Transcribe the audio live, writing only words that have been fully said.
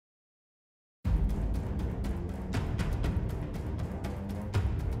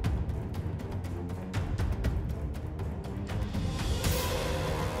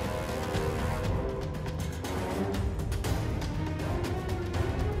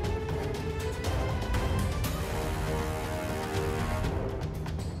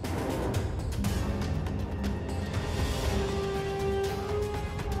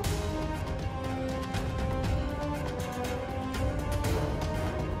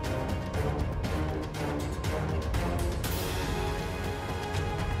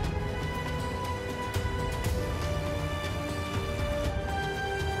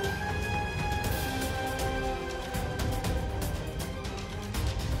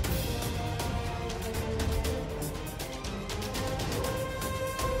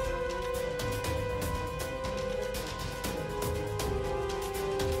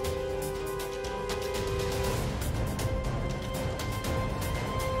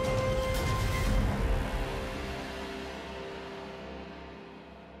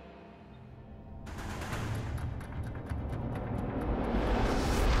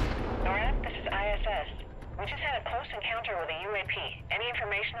Any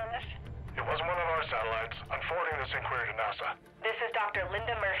information on this? It wasn't one of our satellites. I'm forwarding this inquiry to NASA. This is Dr.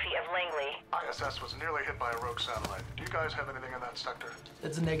 Linda Murphy of Langley. ISS was nearly hit by a rogue satellite. Do you guys have anything in that sector?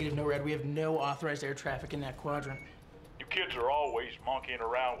 That's a negative, no red. We have no authorized air traffic in that quadrant. You kids are always monkeying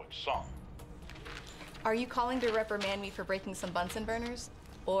around with something. Are you calling to reprimand me for breaking some Bunsen burners?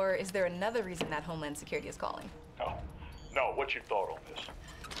 Or is there another reason that Homeland Security is calling? No, what's your thought on this?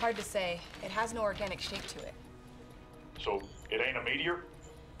 Hard to say. It has no organic shape to it. So, it ain't a meteor?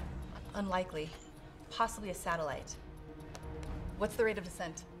 Unlikely. Possibly a satellite. What's the rate of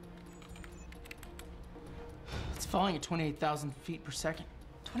descent? It's falling at 28,000 feet per second.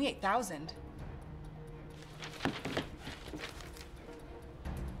 28,000?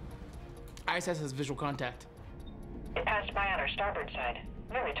 ISS has visual contact. It passed by on our starboard side.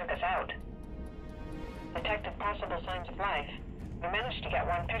 Nearly took us out. Detected possible signs of life. We managed to get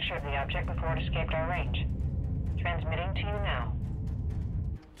one picture of the object before it escaped our range. Transmitting to you now.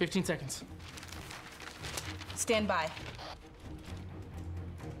 15 seconds. Stand by.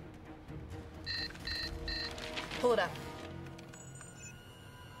 Pull it up.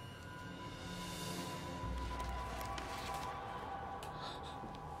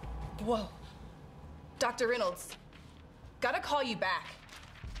 Whoa. Dr. Reynolds, gotta call you back.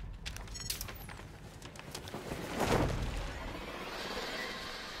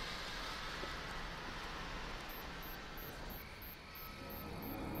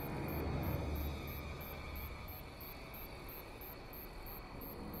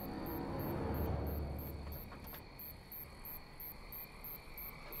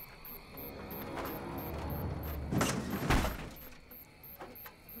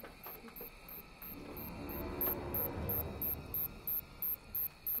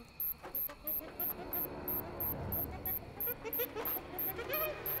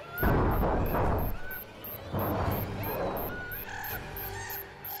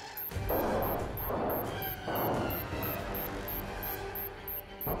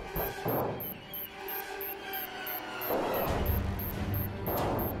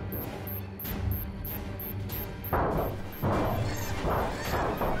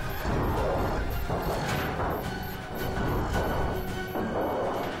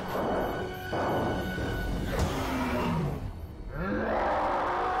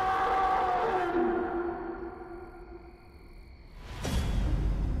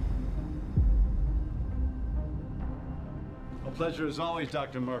 Pleasure as always,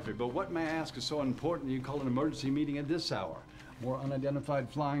 Dr. Murphy, but what, may I ask, is so important you call an emergency meeting at this hour? More unidentified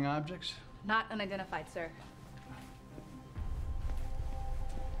flying objects? Not unidentified, sir.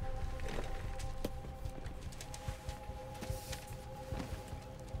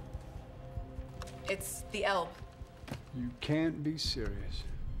 It's the Elbe. You can't be serious.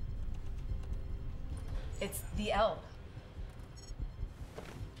 It's the Elbe.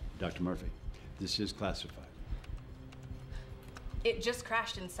 Dr. Murphy, this is classified. It just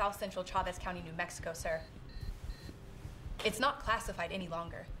crashed in south central Chavez County, New Mexico, sir. It's not classified any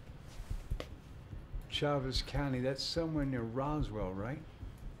longer. Chavez County, that's somewhere near Roswell, right?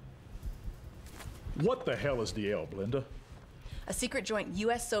 What the hell is the Elbe, Linda? A secret joint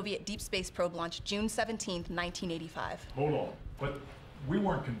U.S.-Soviet deep space probe launched June 17th, 1985. Hold on, but we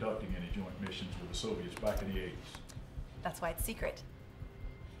weren't conducting any joint missions with the Soviets back in the 80s. That's why it's secret.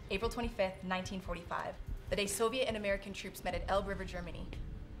 April 25th, 1945. The day Soviet and American troops met at Elbe River, Germany.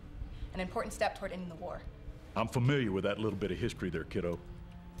 An important step toward ending the war. I'm familiar with that little bit of history there, kiddo.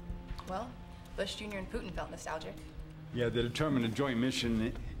 Well, Bush Jr. and Putin felt nostalgic. Yeah, they determined a joint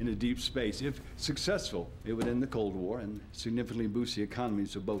mission in a deep space. If successful, it would end the Cold War and significantly boost the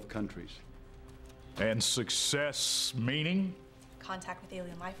economies of both countries. And success meaning? Contact with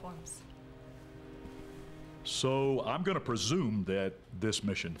alien life forms. So I'm going to presume that this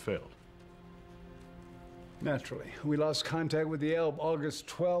mission failed. Naturally. We lost contact with the Elbe August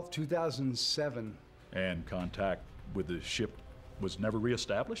 12, 2007. And contact with the ship was never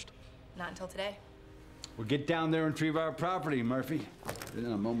reestablished? Not until today. We'll get down there and retrieve our property, Murphy. There's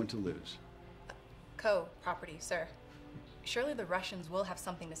not a moment to lose. Co-property, sir. Surely the Russians will have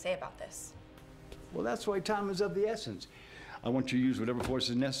something to say about this. Well, that's why time is of the essence. I want you to use whatever force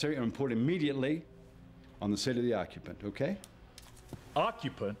is necessary and report immediately on the state of the occupant, okay?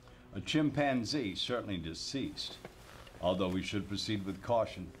 Occupant? A chimpanzee, certainly deceased. Although we should proceed with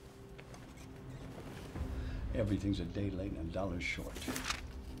caution. Everything's a day late and $1 short.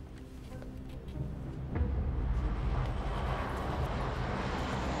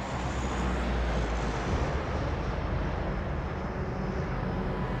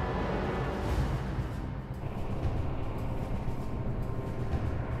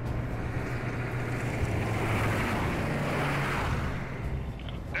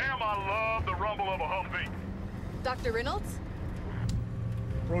 rumble of a Humvee. Dr. Reynolds?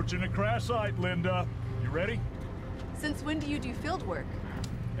 Approaching the crash site, Linda. You ready? Since when do you do field work?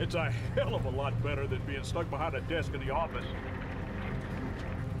 It's a hell of a lot better than being stuck behind a desk in the office.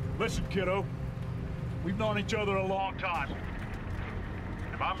 Listen, kiddo. We've known each other a long time.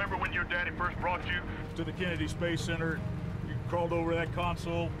 If I remember when your daddy first brought you to the Kennedy Space Center, you crawled over that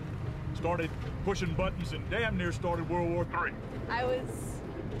console, started pushing buttons, and damn near started World War III. I was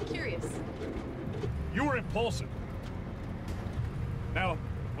curious. You were impulsive. Now,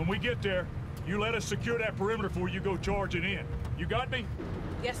 when we get there, you let us secure that perimeter before you go charging in. You got me?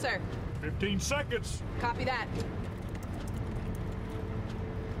 Yes, sir. 15 seconds. Copy that.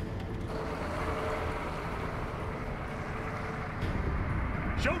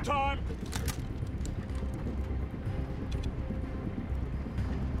 Showtime!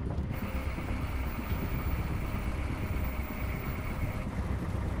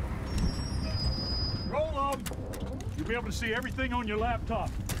 Roll them! You'll be able to see everything on your laptop.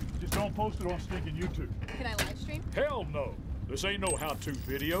 Just don't post it on stinking YouTube. Can I live stream? Hell no! This ain't no how-to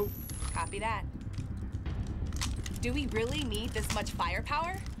video. Copy that. Do we really need this much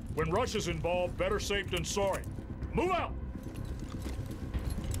firepower? When Russia's involved, better safe than sorry. Move out!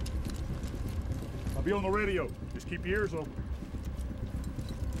 I'll be on the radio. Just keep your ears open.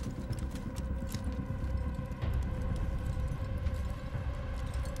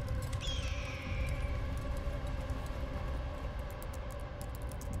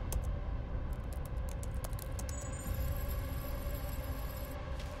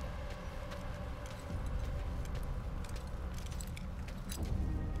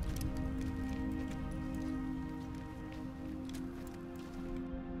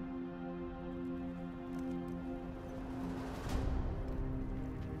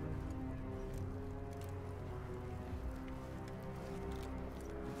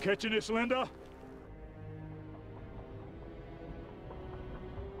 Catching this, Linda?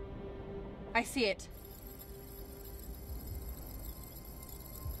 I see it.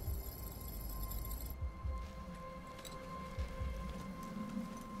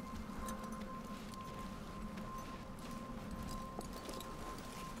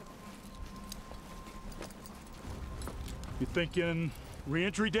 You thinking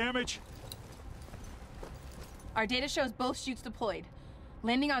re-entry damage? Our data shows both chutes deployed.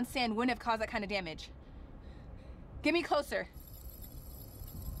 Landing on sand wouldn't have caused that kind of damage. Get me closer.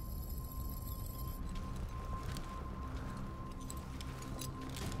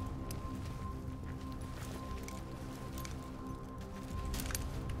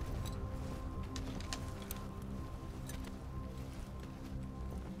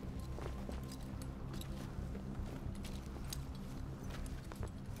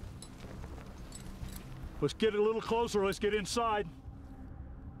 Let's get a little closer. Let's get inside.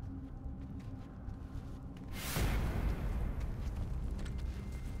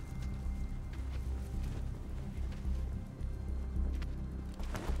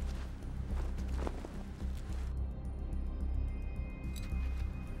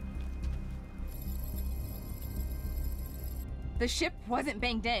 The ship wasn't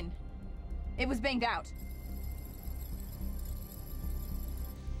banged in. It was banged out.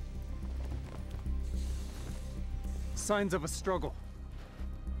 Signs of a struggle.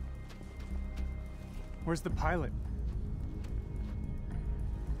 Where's the pilot?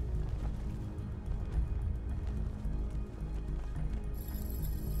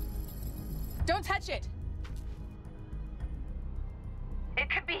 Don't touch it!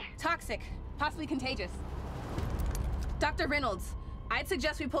 It could be toxic, possibly contagious. Dr. Reynolds, I'd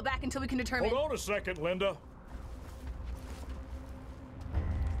suggest we pull back until we can determine— Hold on a second, Linda.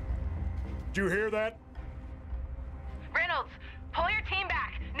 Did you hear that? Reynolds, pull your team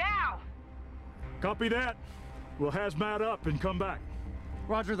back, now! Copy that. We'll hazmat up and come back.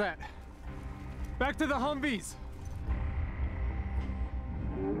 Roger that. Back to the Humvees.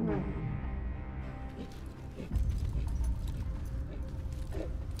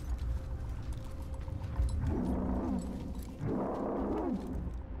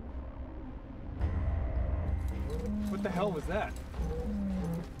 What the hell was that?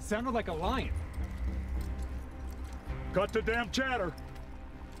 Sounded like a lion. Cut the damn chatter.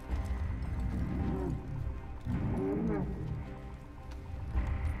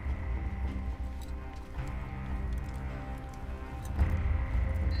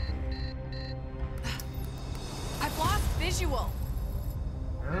 I've lost visual.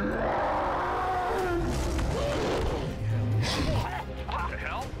 What the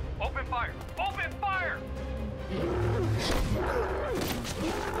hell? Open fire! Open fire!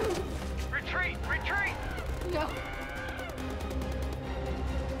 Retreat! Retreat! No.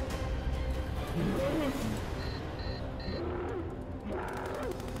 I'm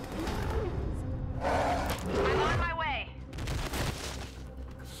on my way.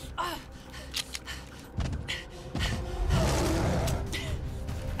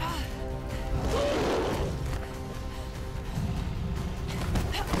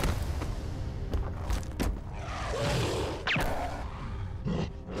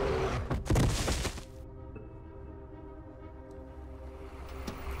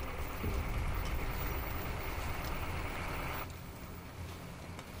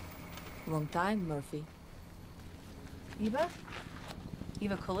 Long time, Murphy. Eva?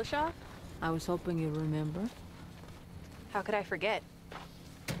 Eva Kuleshov? I was hoping you'd remember. How could I forget?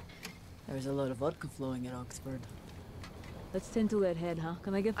 There's a lot of vodka flowing at Oxford. Let's tend to that head, huh?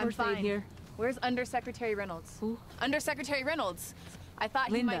 Can I get I'm first aid fine. here? Where's Undersecretary Reynolds? Who? Undersecretary Reynolds. I thought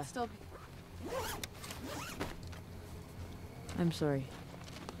he Linda. might still be... I'm sorry.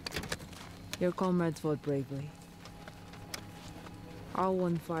 Your comrades fought bravely. Our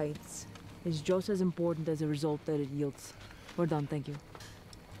one fights is just as important as the result that it yields. We're done, thank you.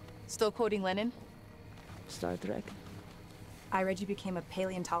 Still quoting Lenin? Star Trek. I read you became a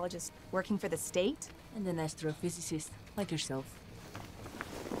paleontologist working for the state? And an astrophysicist, like yourself.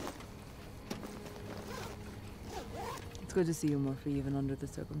 It's good to see you, Murphy, even under the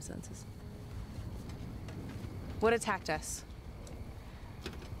circumstances. What attacked us?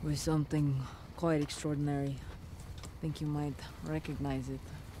 With something quite extraordinary. Think you might recognize it.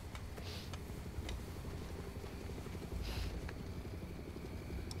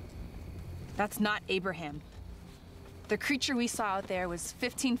 That's not Abraham. The creature we saw out there was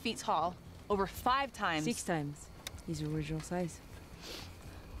 15 feet tall, over 5 times. 6 times his original size.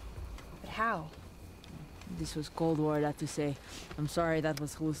 But how? This was Cold War, I have to say. I'm sorry that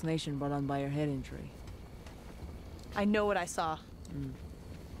was hallucination brought on by your head injury. I know what I saw.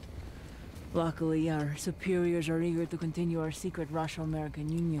 Luckily, our superiors are eager to continue our secret Russo-American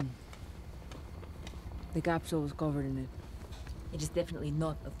Union. The capsule was covered in it. It is definitely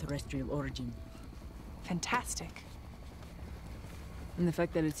not of terrestrial origin. Fantastic. And the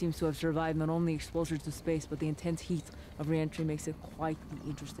fact that it seems to have survived not only exposure to space, but the intense heat of re-entry makes it quite the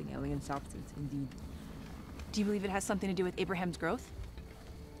interesting alien substance indeed. Do you believe it has something to do with Abraham's growth?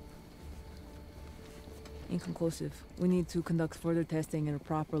 Inconclusive. We need to conduct further testing in a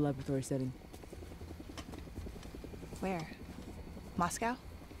proper laboratory setting. Where? Moscow?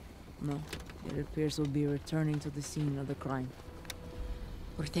 No. It appears we'll be returning to the scene of the crime.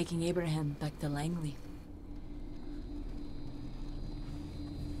 We're taking Abraham back to Langley.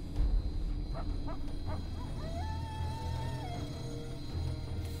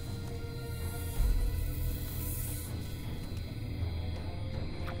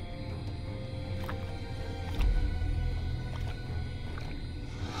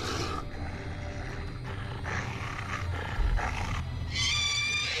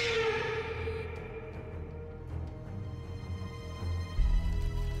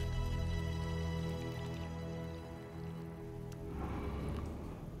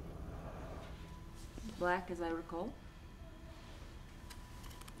 Black, as I recall.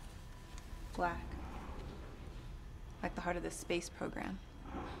 Black. Like the heart of the space program.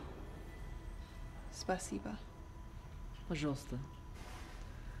 Spasiba. Пожалуйста.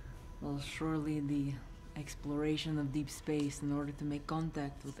 Well, surely the exploration of deep space in order to make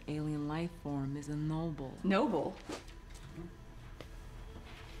contact with alien life form is a noble. Noble?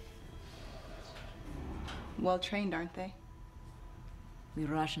 Well trained, aren't they? We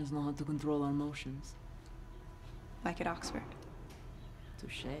Russians know how to control our motions. Like at Oxford.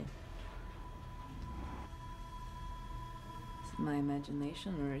 Touché. Is it my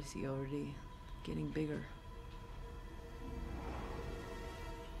imagination, or is he already getting bigger?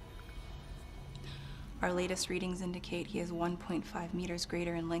 Our latest readings indicate he is 1.5 meters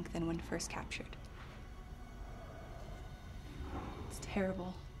greater in length than when first captured. It's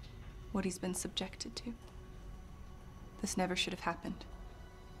terrible what he's been subjected to. This never should have happened.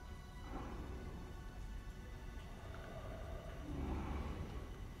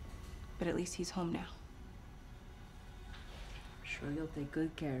 But at least he's home now. Sure you'll take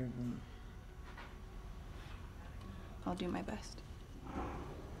good care of him. I'll do my best.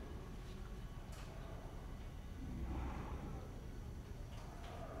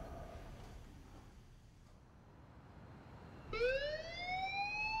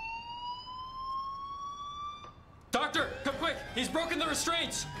 Doctor, come quick! He's broken the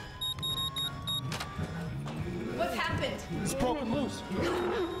restraints! What's happened? It's broken loose.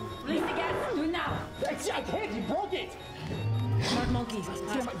 Release the gas! Do it now! I can't, he broke it! Smart monkey.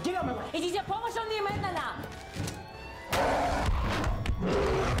 Get out of my way! It is your promotion немедленно!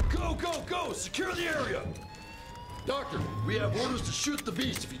 Go, go, go! go! Secure the area! Doctor, we have orders to shoot the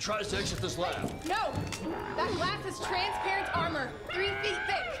beast if he tries to exit this lab. No! That glass is transparent armor, 3 feet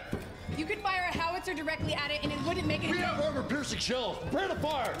thick. You could fire a howitzer directly at it and it wouldn't make it. We have armor-piercing shells. Prepare to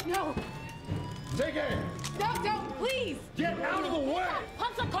fire! No! Take aim! No, don't, please! Get out of the way!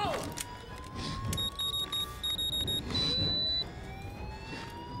 Pumps are cold!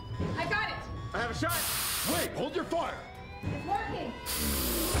 I got it! I have a shot! Wait, hold your fire! It's working!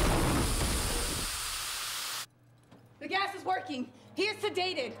 The gas is working. He is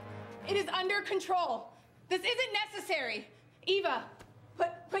sedated. It is under control. This isn't necessary. Eva,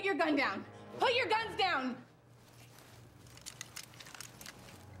 put your gun down. Put your guns down!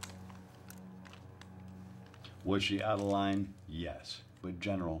 Was she out of line? Yes. But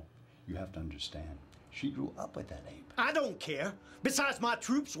General, you have to understand, she grew up with that ape. I don't care. Besides, my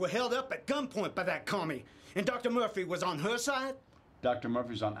troops were held up at gunpoint by that commie. And Dr. Murphy was on her side? Dr.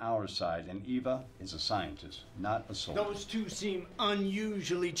 Murphy's on our side, and Eva is a scientist, not a soldier. Those two seem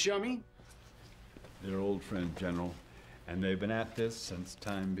unusually chummy. They're old friends, General, and they've been at this since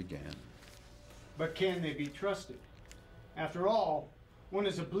time began. But can they be trusted? After all, one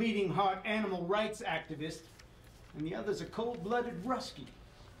is a bleeding heart animal rights activist, and the other's a cold-blooded Ruskie.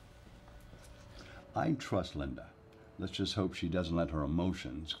 I trust Linda. Let's just hope she doesn't let her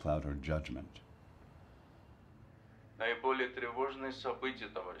emotions cloud her judgment. Наиболее тревожные события,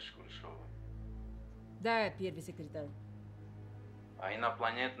 товарищ Кулешова. Да, первый секретарь. А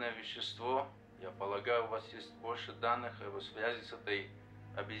инопланетное вещество, я полагаю, у вас есть больше данных о его связи с этой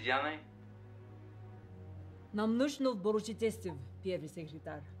обезьяной? Нам нужно поручить тесты, первый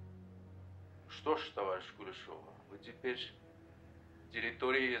секретарь. Что ж, товарищ Кулешова, вы теперь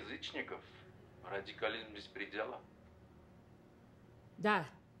территория язычников, радикализм без предела? Да,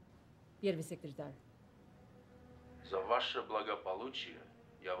 первый секретарь. За ваше благополучие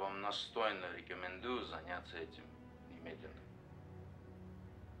я вам настойно рекомендую заняться этим немедленно.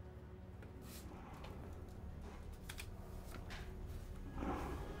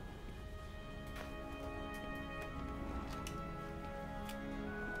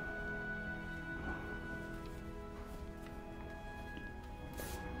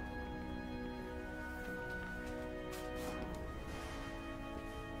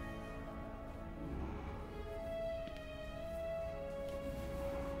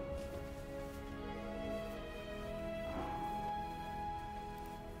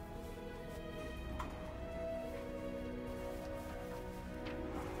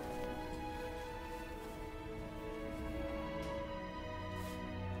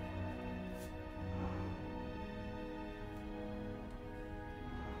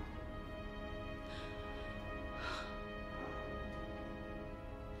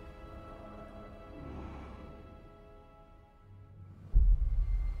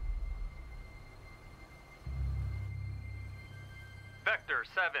 Vector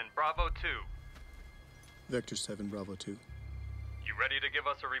 7, Bravo 2. Vector 7, Bravo 2. You ready to give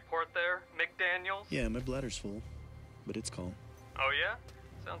us a report there, McDaniels? Yeah, my bladder's full, but it's calm. Oh, yeah?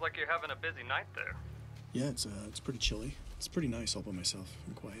 Sounds like you're having a busy night there. Yeah, it's pretty chilly. It's pretty nice all by myself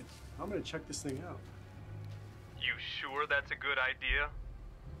and quiet. I'm gonna check this thing out. You sure that's a good idea?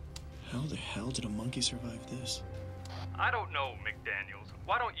 How the hell did a monkey survive this? I don't know, McDaniels.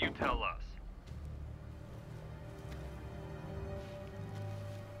 Why don't you tell us?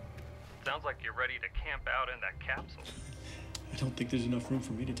 Sounds like you're ready to camp out in that capsule. I don't think there's enough room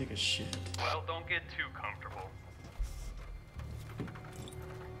for me to take a shit. Well, don't get too comfortable.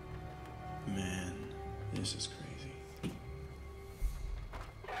 Man, this is crazy.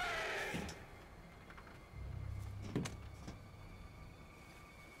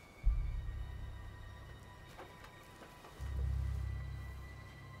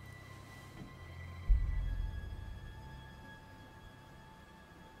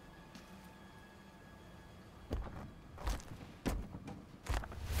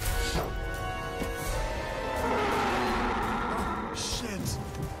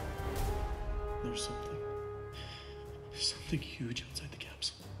 There's something huge outside the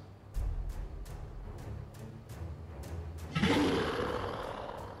capsule.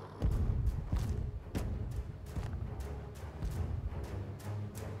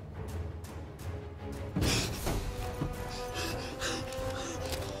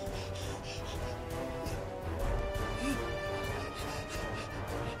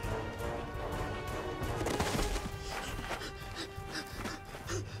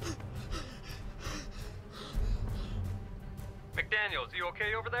 McDaniels, you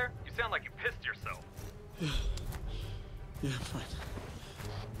okay over there? You sound like you pissed yourself. Yeah, I'm fine.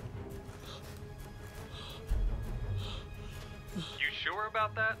 You sure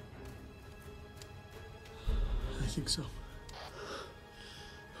about that? think so.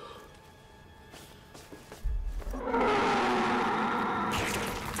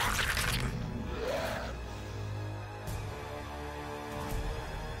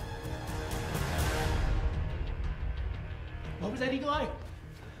 What was that, Eagle Eye?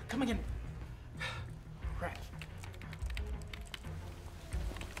 Come again. Right.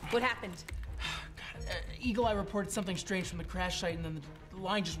 What happened? Eagle Eye reported something strange from the crash site, and then the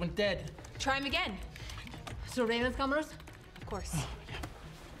line just went dead. Try him again. Surveillance cameras? Of course. Oh, yeah.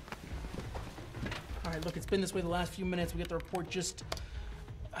 All right, look, it's been this way the last few minutes. We got the report just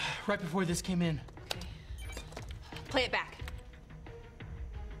right before this came in. Okay. Play it back.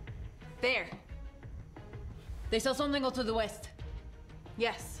 There. They saw something go to the west.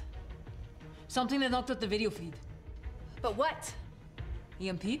 Yes. Something that knocked out the video feed. But what?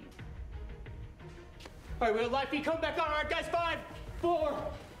 EMP? All right, we have live feed coming back on. All right, guys, 5, 4,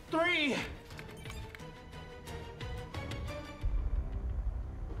 3.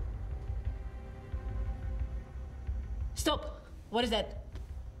 Stop! What is that?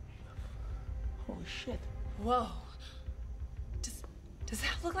 Holy shit. Whoa. Does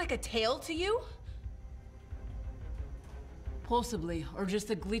that look like a tail to you? Possibly, or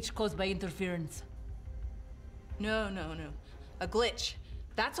just a glitch caused by interference. No. A glitch.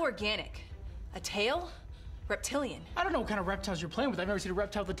 That's organic. A tail? Reptilian. I don't know what kind of reptiles you're playing with. I've never seen a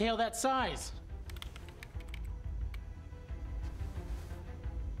reptile with a tail that size.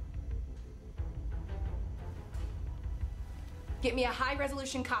 Get me a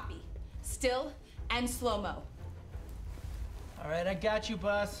high-resolution copy. Still and slow-mo. All right, I got you,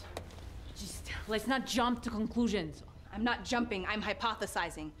 boss. Just, let's not jump to conclusions. I'm not jumping, I'm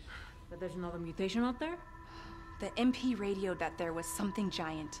hypothesizing. But there's another mutation out there? The MP radioed that there was something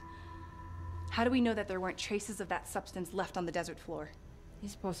giant. How do we know that there weren't traces of that substance left on the desert floor?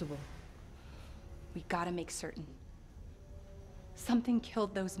 It's possible. We gotta make certain. Something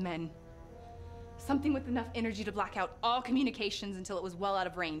killed those men. Something with enough energy to black out all communications until it was well out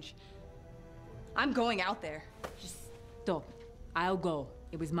of range. I'm going out there. Just stop. I'll go.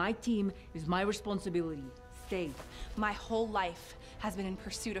 It was my team. It was my responsibility. Stay. My whole life has been in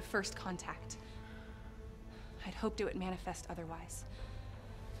pursuit of first contact. I'd hoped it would manifest otherwise.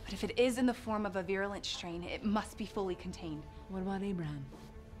 But if it is in the form of a virulent strain, it must be fully contained. What about Abraham?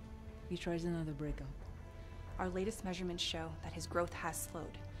 He tries another breakout. Our latest measurements show that his growth has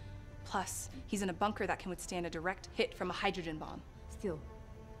slowed. Plus, he's in a bunker that can withstand a direct hit from a hydrogen bomb. Still,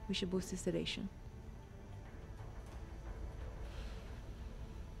 we should boost his sedation.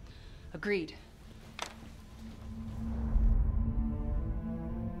 Agreed.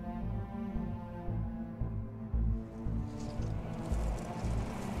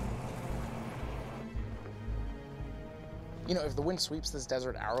 You know, if the wind sweeps this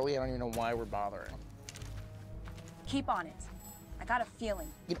desert hourly, I don't even know why we're bothering. Keep on it. I got a feeling.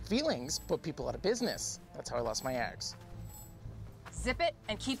 You know, feelings put people out of business. That's how I lost my eggs. Zip it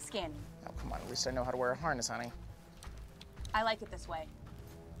and keep scanning. Oh, come on, at least I know how to wear a harness, honey. I like it this way.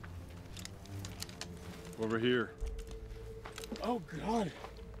 Over here. Oh, God.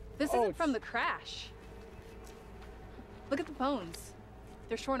 This isn't from the crash. Look at the bones.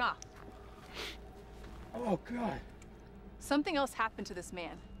 They're shorn off. Oh, God. Something else happened to this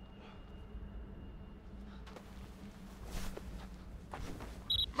man.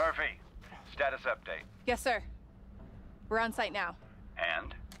 Murphy, status update. Yes, sir. We're on site now.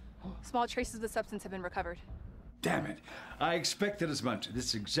 And? Small traces of the substance have been recovered. Damn it. I expected as much. This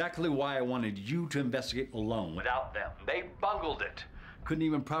is exactly why I wanted you to investigate alone. Without them. They bungled it. Couldn't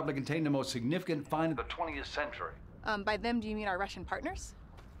even properly contain the most significant find of The 20th century. By them, do you mean our Russian partners?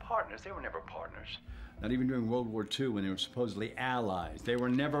 Partners? They were never partners. Not even during World War II when they were supposedly allies. They were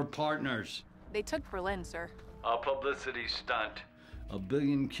never partners. They took Berlin, sir. A publicity stunt. 1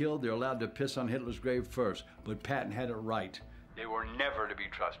 billion killed, they're allowed to piss on Hitler's grave first. But Patton had it right. They were never to be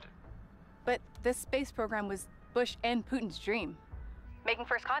trusted. But this space program was Bush and Putin's dream. Making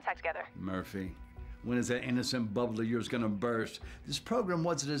first contact together. Murphy, when is that innocent bubble of yours gonna burst? This program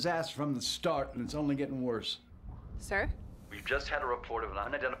was a disaster from the start, and it's only getting worse. Sir? We've just had a report of an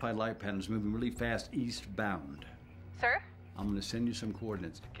unidentified light patterns moving really fast eastbound. Sir? I'm gonna send you some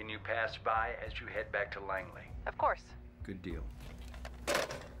coordinates. Can you pass by as you head back to Langley? Of course. Good deal.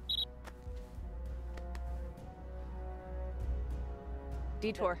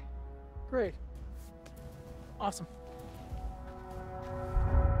 Detour. Great. Awesome.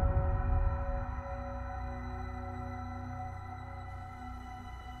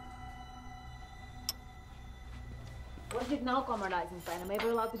 What is it now, Comrade Eisenstein? I'm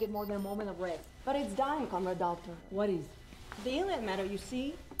ever allowed to get more than a moment of rest. But it's dying, Comrade Doctor. What is? The alien matter, you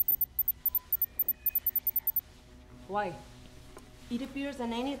see? Why? It appears that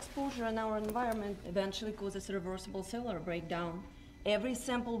any exposure in our environment eventually causes irreversible cellular breakdown. Every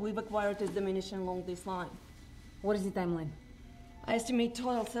sample we've acquired is diminishing along this line. What is the timeline? I estimate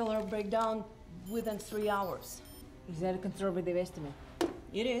total cellular breakdown within 3 hours. Is that a conservative estimate?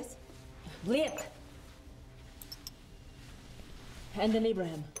 It is. Blip! And then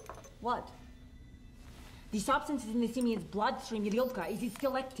Abraham. What? The substance in the simian's bloodstream, Yrilka, is it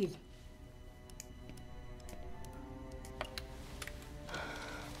still active?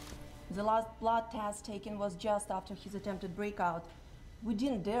 The last blood test taken was just after his attempted breakout. We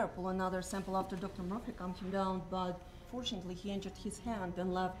didn't dare pull another sample after Dr. Murphy calmed him down, but fortunately he injured his hand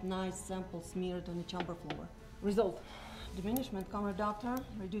and left nice samples smeared on the chamber floor. Result? Diminishment, Comrade Doctor,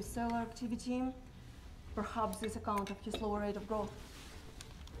 reduced cellular activity. Perhaps this account of his lower rate of growth.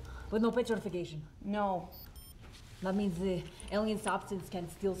 But no petrification? No. That means the alien substance can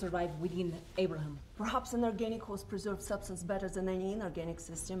still survive within Abraham. Perhaps an organic host preserves substance better than any inorganic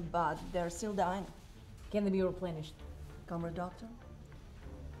system, but they're still dying. Can they be replenished? Comrade Doctor?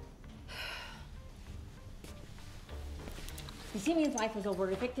 The simian's life was over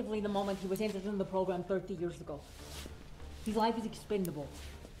effectively the moment he was entered in the program 30 years ago. His life is expendable.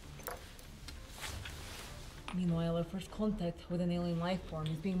 Meanwhile, our first contact with an alien life form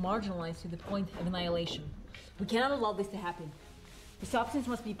is being marginalized to the point of annihilation. We cannot allow this to happen. The substance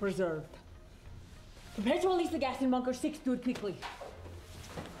must be preserved. Prepare to release the gas in Bunker 6. Do it quickly.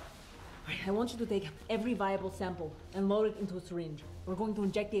 I want you to take every viable sample and load it into a syringe. We're going to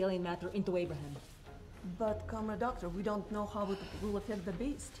inject the alien matter into Abraham. But, Comrade Doctor, we don't know how it will affect the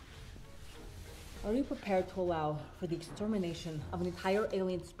beast. Are you prepared to allow for the extermination of an entire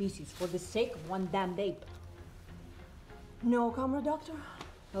alien species for the sake of one damned ape? No, Comrade Doctor.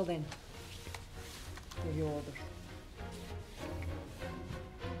 Well then, give your orders.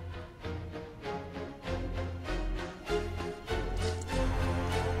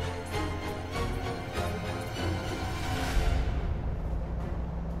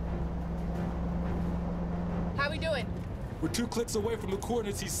 How we doing? We're 2 clicks away from the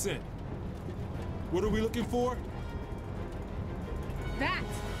coordinates he sent. What are we looking for? That!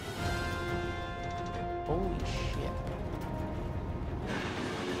 Holy shit.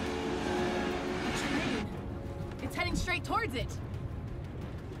 It's heading straight towards it.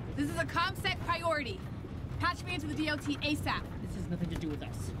 This is a ComSec priority. Patch me into the DOT ASAP. This has nothing to do with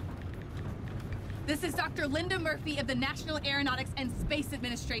us. This is Dr. Linda Murphy of the National Aeronautics and Space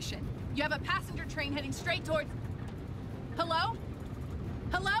Administration. You have a passenger train heading straight towards... Hello?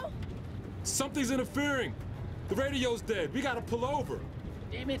 Hello? Something's interfering. The radio's dead. We gotta pull over.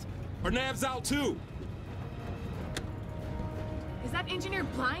 Damn it. Our nav's out too. Is that engineer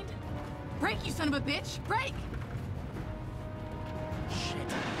blind? Brake, you son of a bitch! Brake! Shit.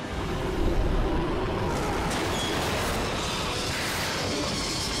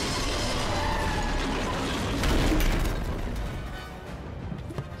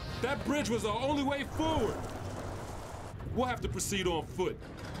 That bridge was our only way forward. We'll have to proceed on foot.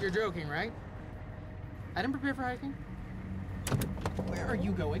 You're joking, right? I didn't prepare for hiking. Where are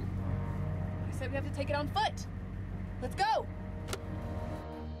you going? You said we have to take it on foot. Let's go!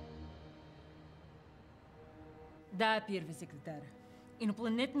 Да, первый секретарь.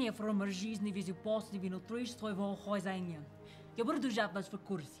 Инопланетные формы жизни безопасны внутри своего хозяина. Я буду держать вас в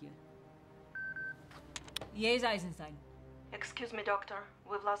курсе. Yes, Eisenstein. Excuse me, Doctor.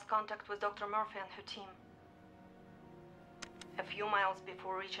 We've lost contact with Dr. Murphy and her team. A few miles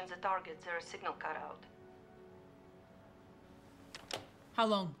before reaching the target, their signal cut out. How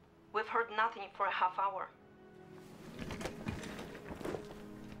long? We've heard nothing for a half hour.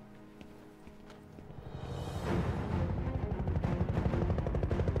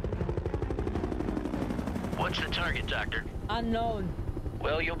 What's the target, Doctor? Unknown.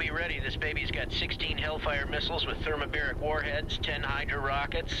 Well, you'll be ready. This baby's got 16 Hellfire missiles with thermobaric warheads, 10 Hydra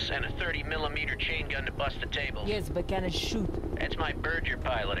rockets, and a 30mm chain gun to bust the tables. Yes, but can it shoot? That's my bird you're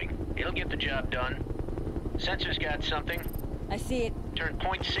piloting. It'll get the job done. Sensor's got something. I see it. Turn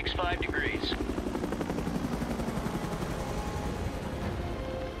 0.65 degrees.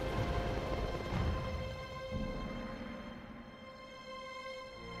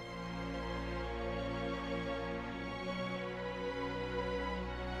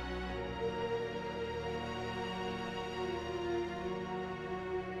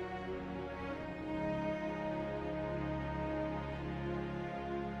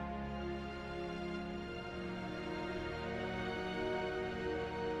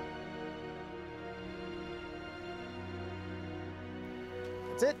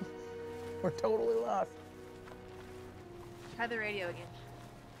 That's it. We're totally lost. Try the radio again.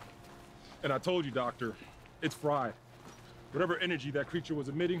 And I told you, Doctor, It's fried. Whatever energy that creature was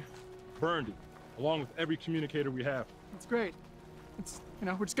emitting, burned it, along with every communicator we have. That's great. It's, you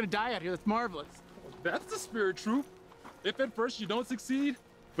know, we're just gonna die out here. That's marvelous. That's the spirit, troop. If at first you don't succeed,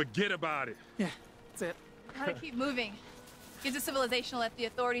 forget about it. Yeah, that's it. Gotta keep moving. Gives a civilization to let the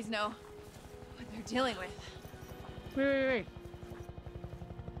authorities know what they're dealing with. Wait.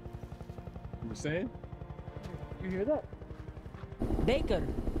 You were saying? You hear that? Baker,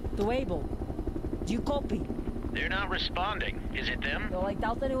 to Abel. Do you copy? They're not responding. Is it them? No, I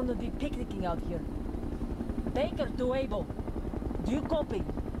doubt anyone would be picnicking out here. Baker, to Abel. Do you copy?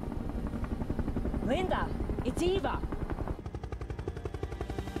 Linda, it's Eva.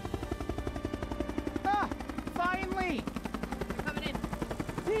 Ah, finally! Coming in.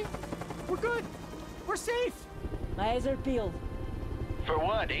 See? We're good. We're safe. My eyes are peeled. For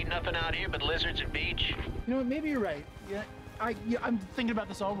what? Ain't nothing out here but lizards and beach. You know what? Maybe you're right. Yeah, I'm thinking about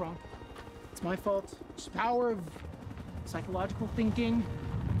this all wrong. It's my fault. It's the power of psychological thinking.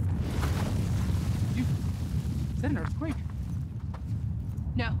 Is that an earthquake?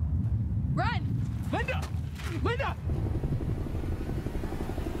 No. Run! Linda! Linda!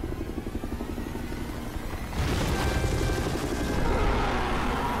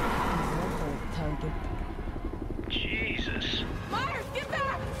 Target. Jesus. Myers, get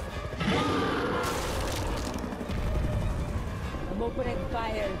back! I'm opening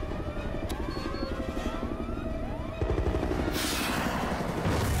fire.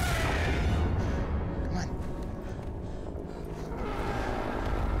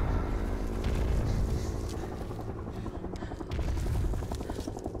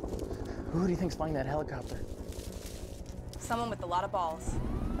 Who do you think's flying that helicopter? Someone with a lot of balls.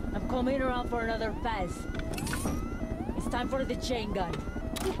 I'm coming around for another pass. It's time for the chain gun.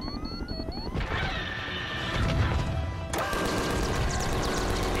 Need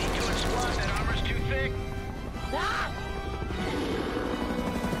to explode. That armor's too thick. Ah!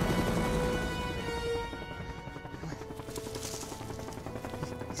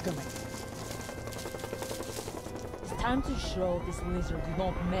 He's coming. It's time to show this lizard you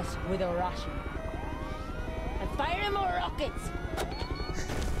don't mess with a Russian. And fire more rockets!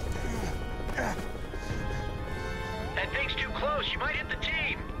 That thing's too close. You might hit the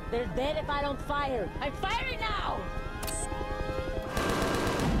team. They're dead if I don't fire. I'm firing now!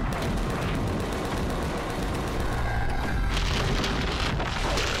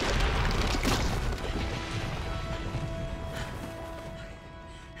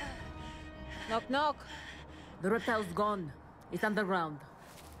 Knock, knock. The reptile's gone. It's underground.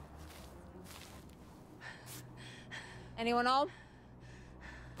 Anyone home?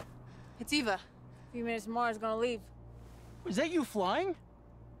 It's Eva. A few minutes more, it's gonna leave. Was that you flying?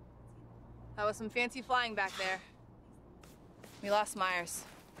 That was some fancy flying back there. We lost Myers.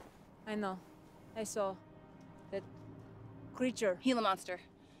 I know. I saw that creature. Gila monster.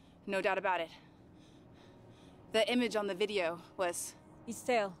 No doubt about it. The image on the video was... His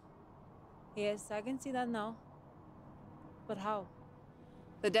tail. Yes, I can see that now. But how?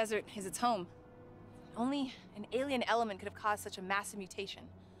 The desert is its home. Only an alien element could have caused such a massive mutation.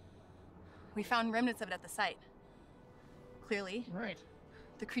 We found remnants of it at the site. Clearly. Right.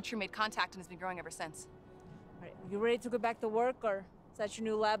 The creature made contact and has been growing ever since. All right, you ready to go back to work, or is that your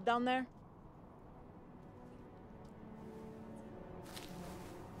new lab down there?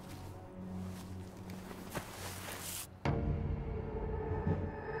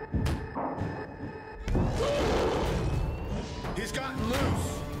 He's gotten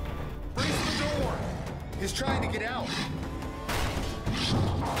loose. Brace the door. He's trying to get out.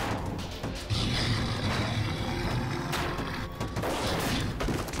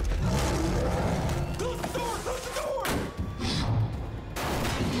 Close the door! Close the door!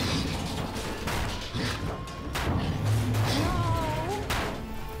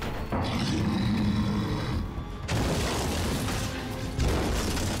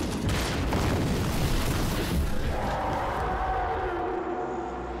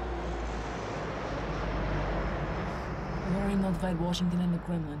 Notified Washington and the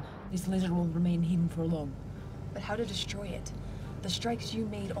Kremlin. This lizard won't remain hidden for long. But how to destroy it? The strikes you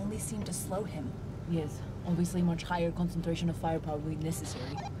made only seem to slow him. Yes, obviously much higher concentration of firepower will be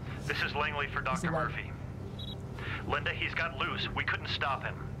necessary. This is Langley for Dr. Murphy. Linda, he's got loose. We couldn't stop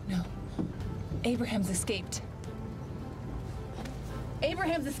him. No. Abraham's escaped.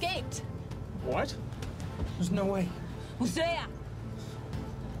 Abraham's escaped! What? There's no way. Hosea!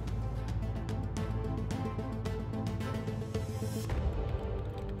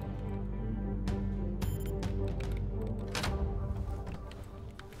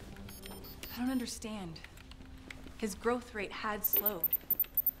 I don't understand. His growth rate had slowed.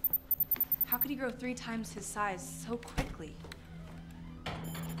 How could he grow 3 times his size so quickly?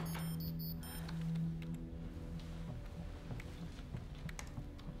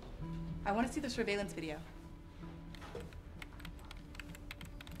 I want to see the surveillance video.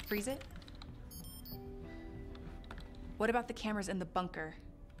 Freeze it? What about the cameras in the bunker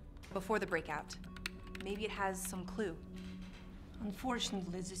before the breakout? Maybe it has some clue.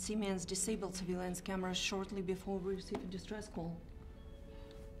 Unfortunately, the Siemens disabled surveillance cameras shortly before we received a distress call.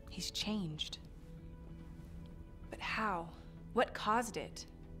 He's changed. But how? What caused it?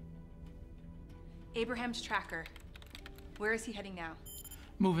 Abraham's tracker. Where is he heading now?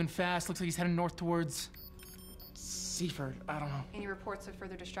 Moving fast. Looks like he's heading north towards Seaford. I don't know. Any reports of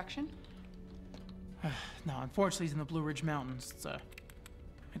further destruction? No, unfortunately, he's in the Blue Ridge Mountains. It's a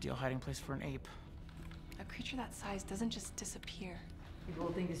ideal hiding place for an ape. A creature that size doesn't just disappear.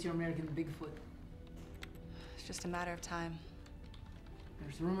 People think it's your American Bigfoot. It's just a matter of time.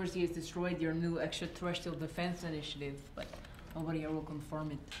 There's rumors he has destroyed your new extraterrestrial defense initiative, but nobody ever will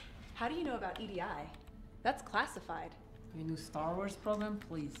confirm it. How do you know about EDI? That's classified. Your new Star Wars program?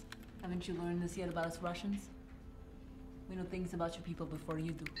 Please. Haven't you learned this yet about us Russians? We know things about your people before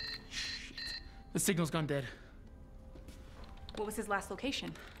you do. The signal's gone dead. What was his last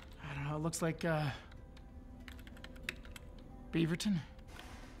location? I don't know. It looks like, Beaverton?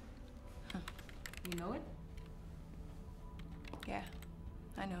 Huh. You know it? Yeah,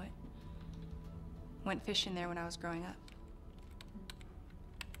 I know it. Went fishing there when I was growing up.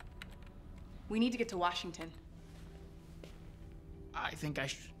 We need to get to Washington. I think I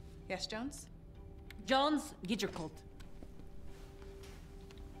should. Yes, Jones? Jones, get your coat.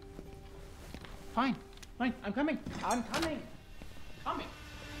 Fine, fine. I'm coming. I'm coming. Coming.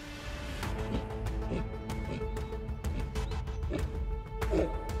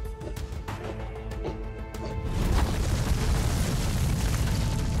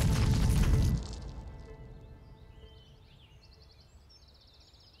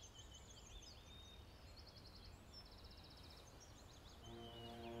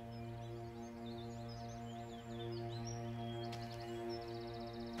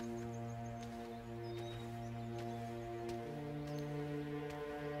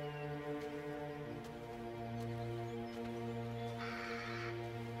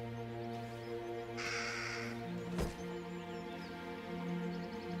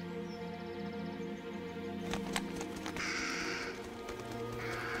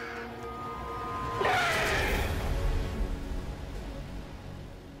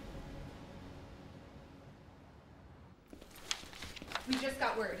 We just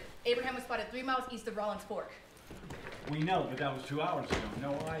got word. Abraham was spotted 3 miles east of Rollins Fork. We know, but that was 2 hours ago.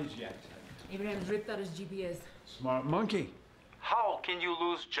 No eyes yet. Abraham's ripped out his GPS. Smart monkey. How can you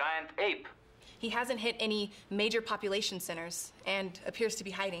lose giant ape? He hasn't hit any major population centers and appears to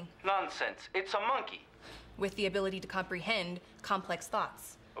be hiding. Nonsense. It's a monkey. With the ability to comprehend complex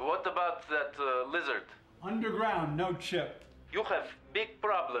thoughts. What about that lizard? Underground, no chip. You have big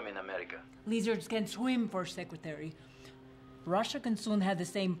problem in America. Lizards can swim, First Secretary. Russia can soon have the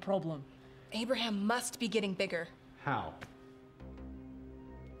same problem. Abraham must be getting bigger. How?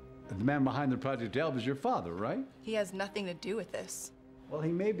 The man behind the Project Elb is your father, right? He has nothing to do with this. Well,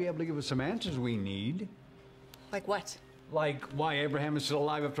 he may be able to give us some answers we need. Like what? Like why Abraham is still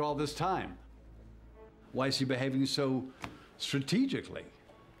alive after all this time. Why is he behaving so strategically?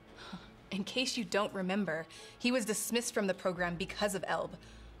 In case you don't remember, he was dismissed from the program because of Elb.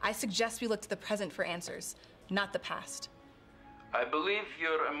 I suggest we look to the present for answers, not the past. I believe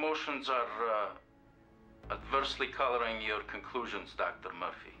your emotions are adversely coloring your conclusions, Dr.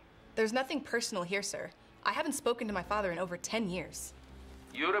 Murphy. There's nothing personal here, sir. I haven't spoken to my father in over 10 years.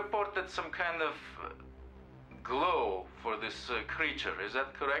 You reported some kind of glow for this creature. Is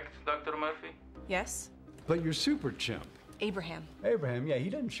that correct, Dr. Murphy? Yes. But your super chimp. Abraham. Abraham, yeah, he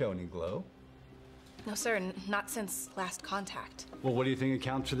doesn't show any glow. No, sir, not since last contact. Well, what do you think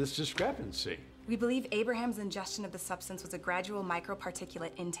accounts for this discrepancy? We believe Abraham's ingestion of the substance was a gradual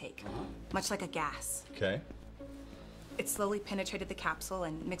microparticulate intake, much like a gas. Okay. It slowly penetrated the capsule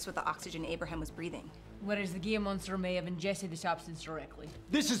and mixed with the oxygen Abraham was breathing. Whereas the Gia monster may have ingested the substance directly.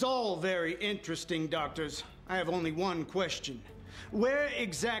 This is all very interesting, doctors. I have only one question. Where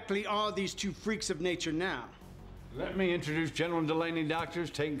exactly are these two freaks of nature now? Let me introduce General Delaney,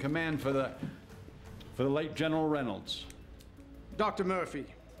 doctors, taking command for the late General Reynolds. Dr. Murphy,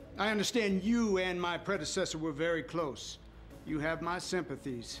 I understand you and my predecessor were very close. You have my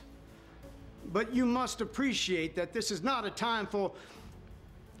sympathies. But you must appreciate that this is not a time for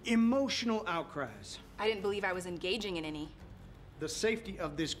emotional outcries. I didn't believe I was engaging in any. The safety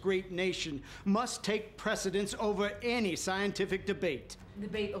of this great nation must take precedence over any scientific debate.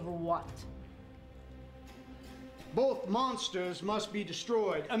 Debate over what? Both monsters must be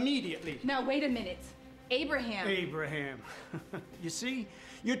destroyed immediately. Now, wait a minute. Abraham. Abraham. You see?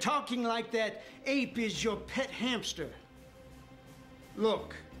 You're talking like that ape is your pet hamster.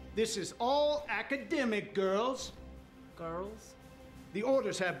 Look, this is all academic, girls. Girls? The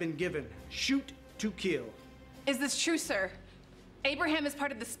orders have been given. Shoot to kill. Is this true, sir? Abraham is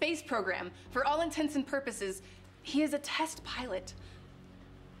part of the space program. For all intents and purposes, he is a test pilot.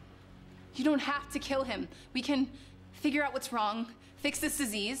 You don't have to kill him. We can figure out what's wrong, fix this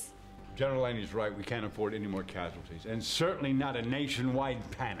disease. General Laney's right. We can't afford any more casualties, and certainly not a nationwide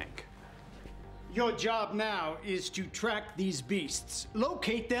panic. Your job now is to track these beasts,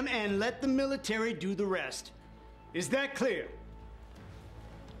 locate them, and let the military do the rest. Is that clear?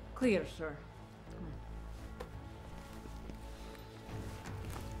 Clear, sir.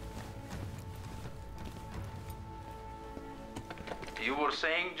 You were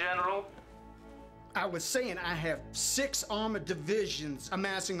saying, General? I was saying I have 6 armored divisions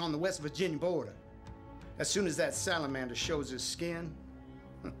amassing on the West Virginia border. As soon as that salamander shows his skin,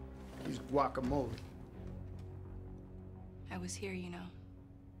 he's guacamole. I was here, you know,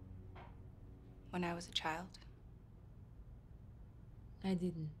 when I was a child. I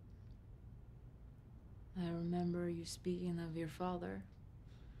didn't. I remember you speaking of your father,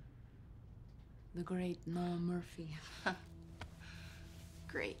 the great Noah Murphy.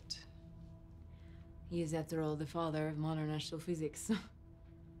 Great. He is, after all, the father of modern astrophysics.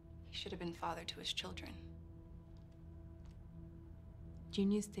 He should have been father to his children.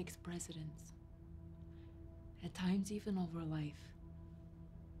 Genius takes precedence. At times, even over life.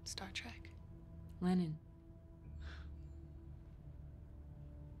 Star Trek. Lenin.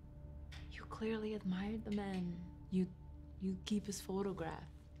 You clearly admired the man. You keep his photograph.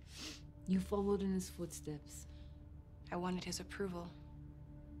 You followed in his footsteps. I wanted his approval.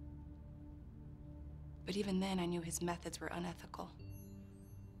 But even then, I knew his methods were unethical.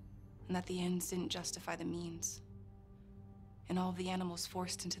 And that the ends didn't justify the means. And all of the animals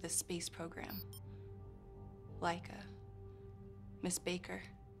forced into the space program. Laika, Miss Baker,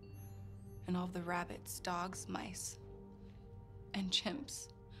 and all of the rabbits, dogs, mice, and chimps,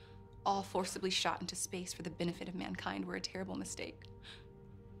 all forcibly shot into space for the benefit of mankind, were a terrible mistake.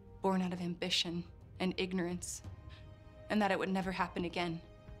 Born out of ambition and ignorance, and that it would never happen again.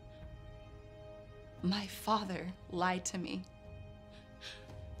 My father lied to me.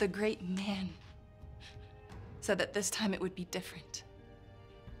 The great man said that this time it would be different.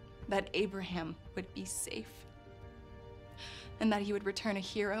 That Abraham would be safe. And that he would return a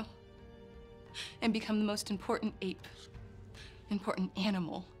hero and become the most important ape, important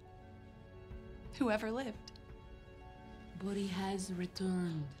animal who ever lived. But he has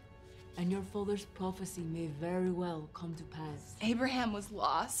returned, and your father's prophecy may very well come to pass. Abraham was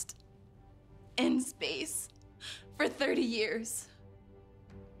lost in space for 30 years.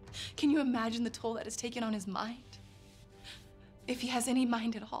 Can you imagine the toll that has taken on his mind? If he has any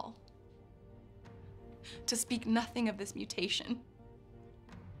mind at all. To speak nothing of this mutation,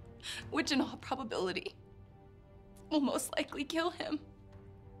 which in all probability will most likely kill him.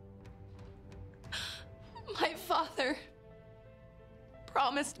 My father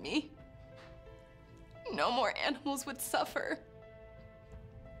promised me no more animals would suffer.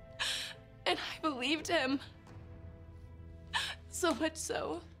 And I believed him. So much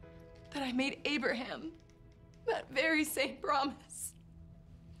so that I made Abraham that very same promise.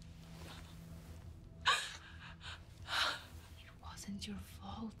 It wasn't your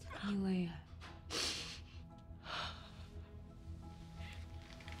fault, Aliyah.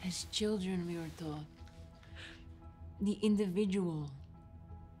 As children, we were taught the individual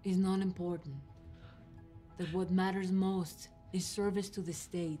is not important. That what matters most is service to the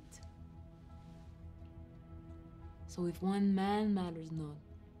state. So if one man matters not,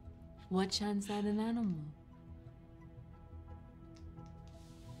 what chance had an animal?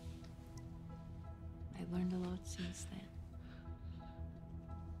 I learned a lot since then.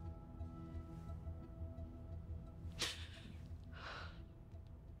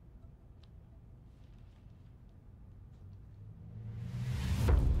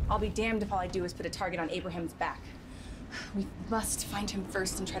 I'll be damned if all I do is put a target on Abraham's back. We must find him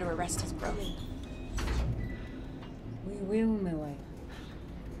first and try to arrest his growth. We will, my wife.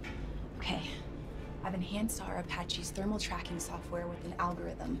 Okay. I've enhanced our Apache's thermal tracking software with an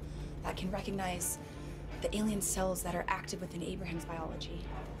algorithm that can recognize the alien cells that are active within Abraham's biology.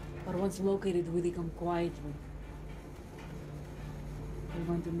 But once located, we come quietly. We're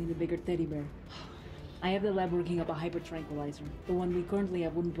going to need a bigger teddy bear. I have the lab working up a hyper tranquilizer. The one we currently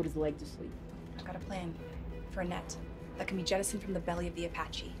have wouldn't put his leg to sleep. I've got a plan for a net that can be jettisoned from the belly of the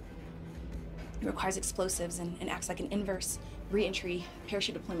Apache. It requires explosives and acts like an inverse re-entry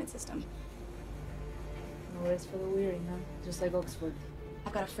parachute deployment system. No rest for the weary, huh? Just like Oxford.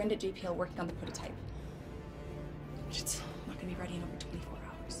 I've got a friend at JPL working on the prototype. But it's not gonna be ready in over 24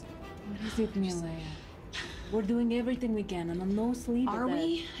 hours. What is it, Milea? We're doing everything we can, and I'm no sleep. Are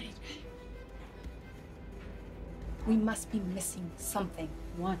we? We must be missing something.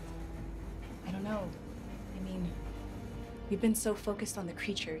 What? I don't know. I mean, we've been so focused on the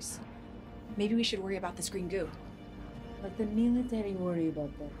creatures. Maybe we should worry about this green goo. Let the military worry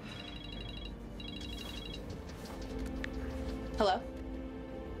about that. Hello?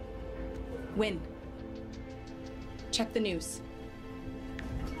 Win. Check the news.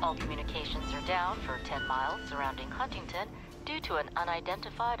 All communications are down for 10 miles surrounding Huntington due to an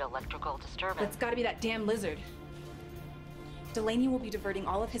unidentified electrical disturbance. It's gotta be that damn lizard. Delaney will be diverting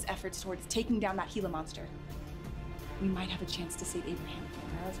all of his efforts towards taking down that Gila monster. We might have a chance to save Abraham.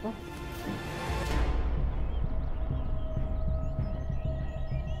 Let's go.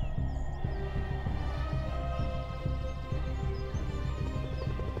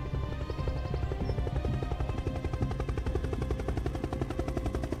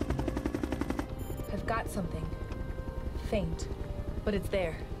 I've got something. Faint, but it's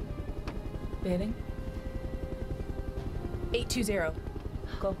there. Bathing? 820.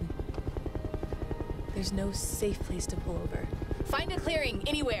 Copy. There's no safe place to pull over. Find a clearing,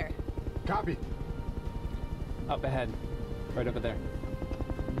 anywhere. Copy. Up ahead. Right over there.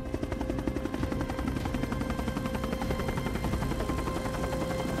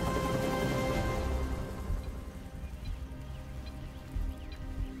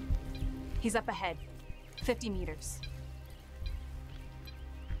 He's up ahead. 50 meters.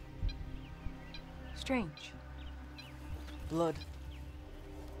 Strange. Blood.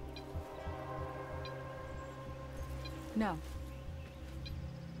 No.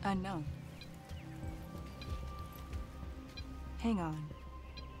 Unknown. Hang on.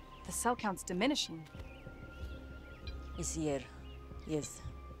 The cell count's diminishing. It's here. Yes.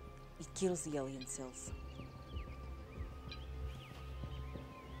 It kills the alien cells.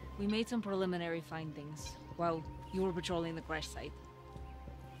 We made some preliminary findings while you were patrolling the crash site.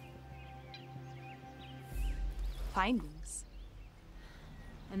 Findings?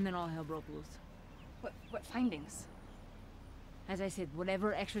 And then all hell broke loose. What findings? As I said,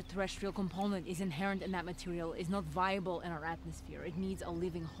 whatever extraterrestrial component is inherent in that material is not viable in our atmosphere. It needs a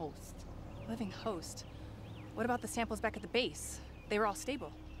living host. Living host? What about the samples back at the base? They were all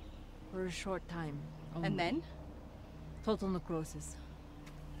stable. For a short time. And then? Total necrosis.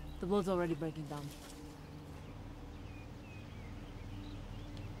 The blood's already breaking down.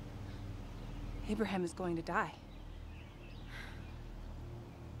 Abraham is going to die.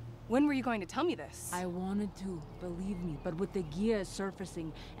 When were you going to tell me this? I wanted to, believe me, but with the gear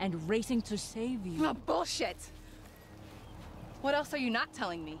surfacing and racing to save you... Oh, bullshit! What else are you not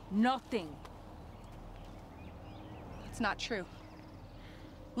telling me? Nothing. It's not true.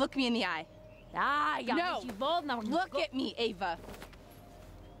 Look me in the eye. No! Look at me, Ava.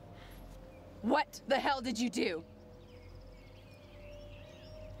 What the hell did you do?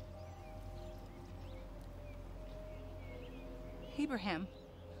 Abraham.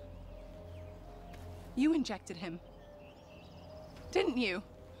 You injected him. Didn't you?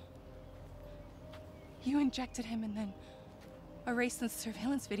 You injected him and then erased the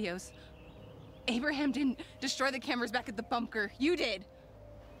surveillance videos. Abraham didn't destroy the cameras back at the bunker. You did.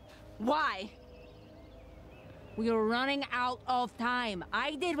 Why? We were running out of time.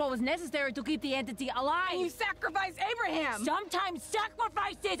 I did what was necessary to keep the entity alive. And you sacrificed Abraham! Sometimes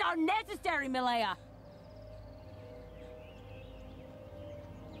sacrifices are necessary, Milea.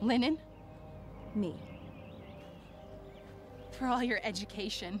 Lennon? Me. For all your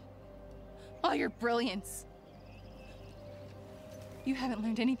education, all your brilliance, you haven't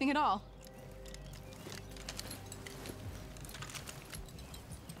learned anything at all.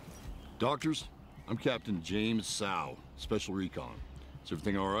 Doctors, I'm Captain James Sow, Special Recon. Is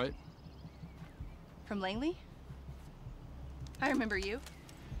everything all right? From Langley? I remember you.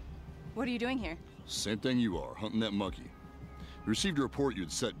 What are you doing here? Same thing you are, hunting that monkey. We received a report you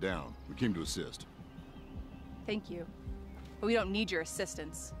had set down. We came to assist. Thank you. But we don't need your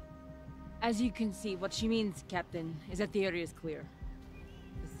assistance. As you can see, what she means, Captain, is that the area is clear.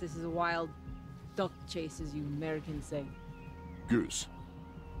 This is a wild duck chase, as you Americans say. Goose.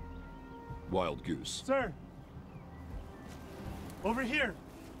 Wild goose. Sir! Over here!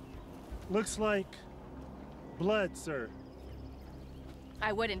 Looks like blood, sir.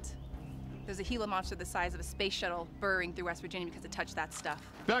 I wouldn't. There's a Gila monster the size of a space shuttle burrowing through West Virginia because it touched that stuff.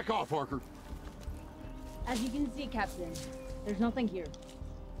 Back off, Harker. As you can see, Captain, there's nothing here.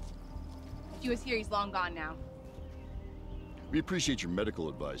 left you was here, he's long gone now. We appreciate your medical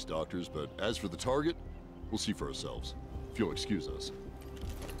advice, doctors, but as for the target, we'll see for ourselves. If you'll excuse us.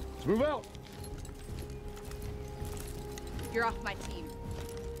 Let's move out. You're off my team.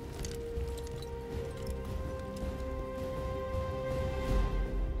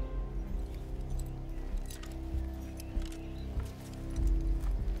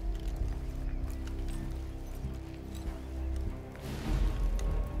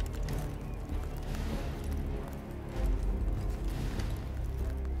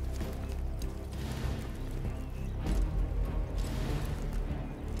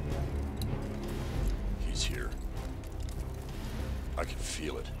 I can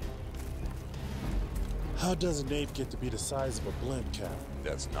feel it. How does an ape get to be the size of a blimp, Cap?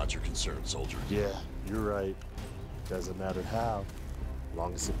 That's not your concern, soldier. Yeah, you're right. Doesn't matter how,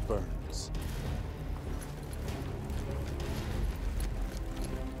 long as it burns.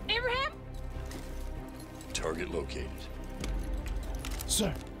 Abraham? Target located.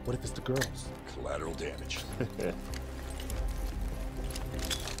 Sir, what if it's the girls? Collateral damage.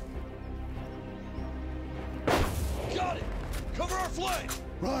 Got it! Cover our flank!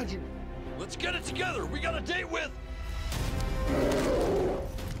 Roger. Let's get it together. We got a date with...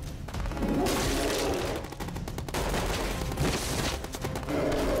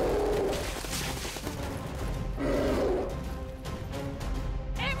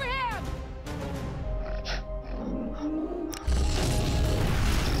 Abraham!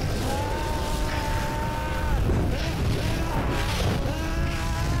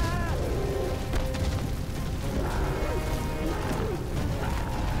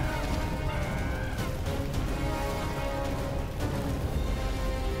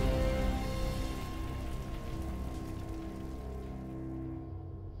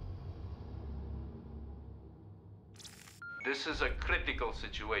 This is a critical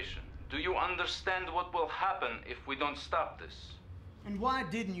situation. Do you understand what will happen if we don't stop this? And why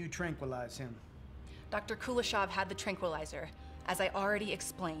didn't you tranquilize him? Dr. Kuleshov had the tranquilizer, as I already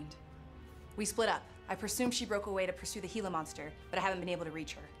explained. We split up. I presume she broke away to pursue the Gila monster, but I haven't been able to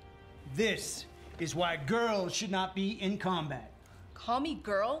reach her. This is why girls should not be in combat. Call me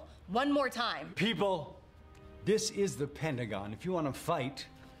girl one more time. People, this is the Pentagon. If you want to fight,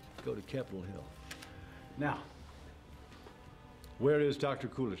 go to Capitol Hill. Now, where is Dr.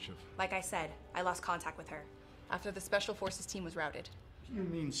 Kuleshov? Like I said, I lost contact with her after the Special Forces team was routed. You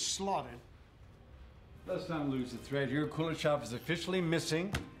mean slaughtered? Let's not lose the thread here. Kuleshov is officially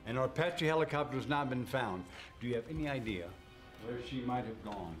missing, and our Apache helicopter has not been found. Do you have any idea where she might have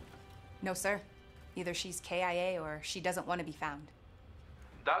gone? No, sir. Either she's KIA or she doesn't want to be found.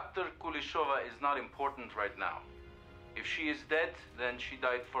 Dr. Kuleshova is not important right now. If she is dead, then she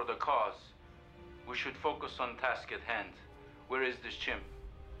died for the cause. We should focus on task at hand. Where is this chimp?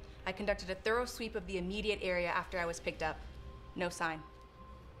 I conducted a thorough sweep of the immediate area after I was picked up. No sign.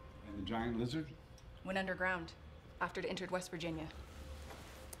 And the giant lizard? Went underground after it entered West Virginia.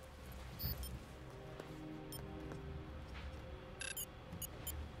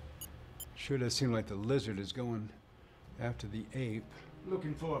 Sure does seem like the lizard is going after the ape.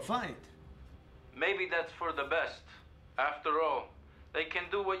 Looking for a fight. Maybe that's for the best. After all, they can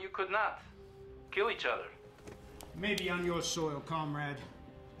do what you could not. Kill each other. Maybe on your soil, comrade.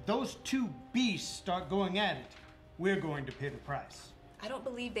 Those two beasts start going at it. We're going to pay the price. I don't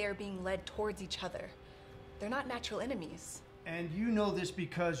believe they are being led towards each other. They're not natural enemies. And you know this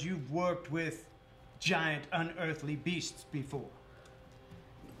because you've worked with giant unearthly beasts before.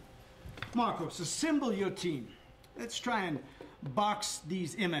 Marcos, assemble your team. Let's try and box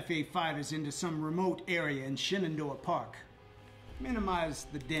these MFA fighters into some remote area in Shenandoah Park. Minimize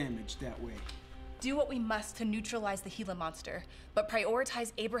the damage that way. Do what we must to neutralize the Gila monster, but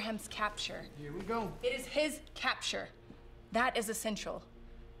prioritize Abraham's capture. Here we go. It is his capture. That is essential.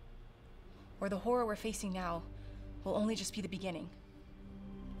 Or the horror we're facing now will only just be the beginning.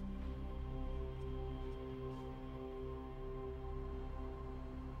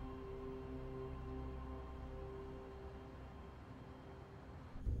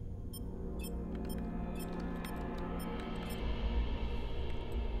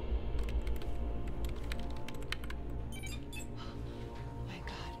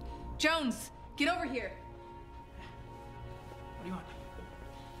 Jones, get over here. What do you want?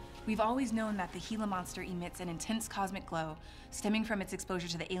 We've always known that the Gila monster emits an intense cosmic glow stemming from its exposure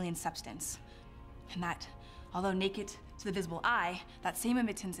to the alien substance. And that, although naked to the visible eye, that same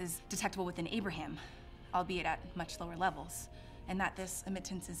emittance is detectable within Abraham, albeit at much lower levels. And that this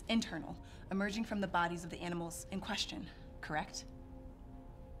emittance is internal, emerging from the bodies of the animals in question, correct?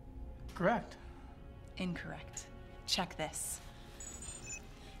 Correct. Incorrect. Check this.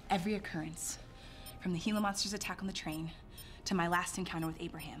 every occurrence, from the Gila monster's attack on the train to my last encounter with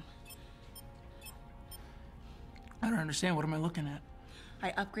Abraham. I don't understand. What am I looking at?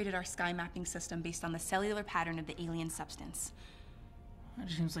 I upgraded our sky mapping system based on the cellular pattern of the alien substance. That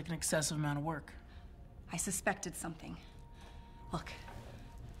seems like an excessive amount of work. I suspected something. Look,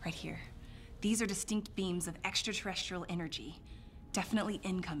 right here. These are distinct beams of extraterrestrial energy, definitely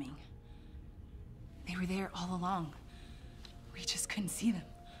incoming. They were there all along. We just couldn't see them.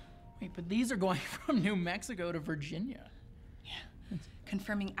 Wait, but these are going from New Mexico to Virginia. Yeah,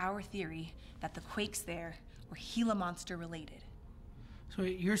 confirming our theory that the quakes there were Gila monster related. So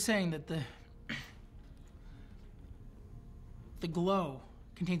you're saying that the glow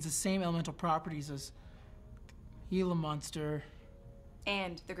contains the same elemental properties as Gila monster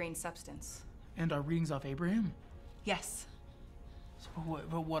and the grain substance. And our readings off Abraham? Yes. So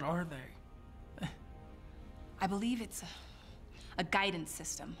what are they? I believe it's a guidance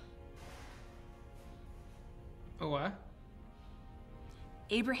system. A what?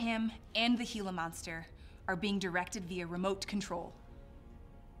 Abraham and the Gila monster are being directed via remote control.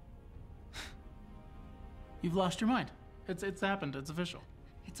 You've lost your mind. It's happened. It's official.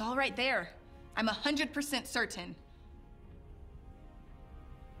 It's all right there. I'm 100% certain.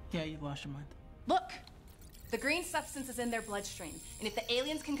 Yeah, you lost your mind. Look! The green substance is in their bloodstream, and if the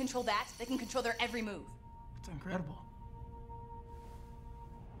aliens can control that, they can control their every move. It's incredible.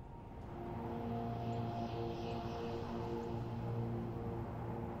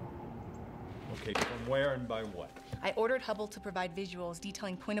 Okay, from where and by what? I ordered Hubble to provide visuals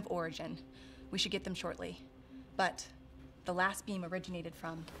detailing point of origin. We should get them shortly. But the last beam originated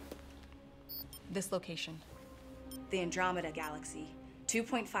from this location. The Andromeda Galaxy,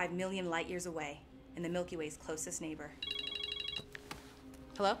 2.5 million light years away, and the Milky Way's closest neighbor.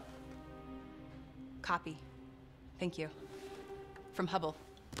 Hello? Copy. Thank you. From Hubble.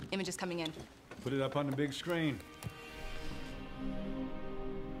 Images coming in. Put it up on the big screen.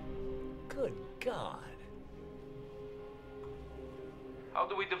 Good God. How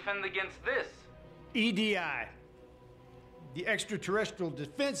do we defend against this? EDI. The Extraterrestrial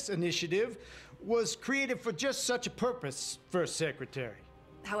Defense Initiative was created for just such a purpose, First Secretary.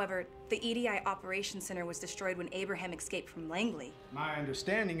 However, the EDI Operations Center was destroyed when Abraham escaped from Langley. My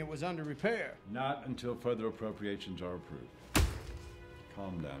understanding, it was under repair. Not until further appropriations are approved.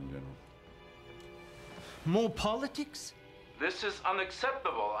 Calm down, General. More politics? This is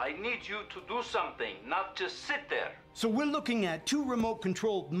unacceptable. I need you to do something, not just sit there. So we're looking at two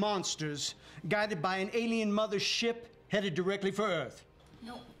remote-controlled monsters guided by an alien mother ship headed directly for Earth.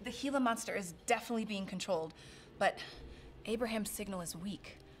 No, the Gila monster is definitely being controlled, but Abraham's signal is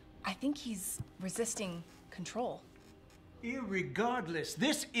weak. I think he's resisting control. Irregardless,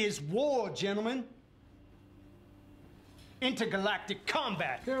 this is war, gentlemen. Intergalactic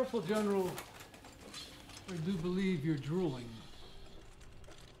combat. Careful, General. I do believe you're drooling.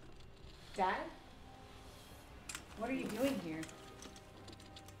 Dad? What are you doing here?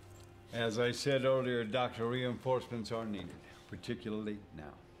 As I said earlier, Doctor, reinforcements are needed, particularly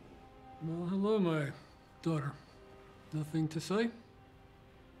now. Well, hello, my daughter. Nothing to say?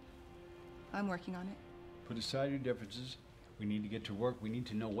 I'm working on it. Put aside your differences. We need to get to work. We need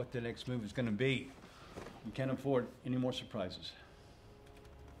to know what the next move is going to be. We can't afford any more surprises.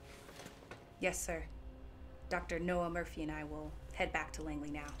 Yes, sir. Dr. Noah Murphy and I will head back to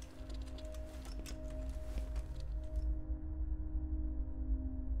Langley now.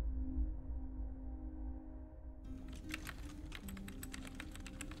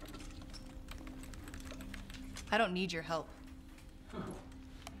 I don't need your help.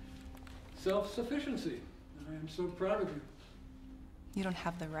 Self-sufficiency. I am so proud of you. You don't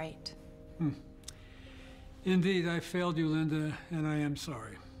have the right. Indeed, I failed you, Linda, and I am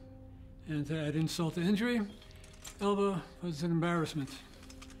sorry. And to add insult to injury, Elba was an embarrassment.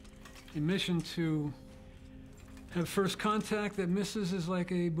 A mission to have first contact that misses is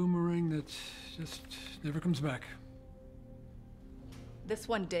like a boomerang that just never comes back. This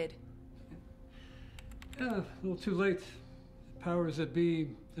one did. Yeah, a little too late. The powers that be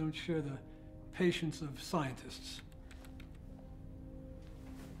don't share the patience of scientists.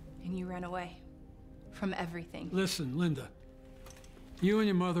 And you ran away from everything. Listen, Linda. You and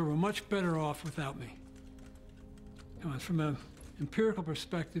your mother were much better off without me. Come on, from an empirical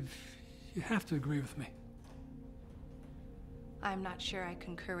perspective, you have to agree with me. I'm not sure I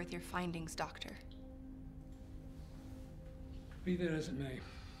concur with your findings, Doctor. Be that as it may,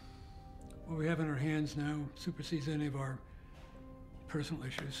 what we have in our hands now supersedes any of our personal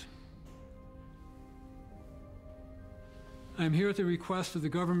issues. I'm here at the request of the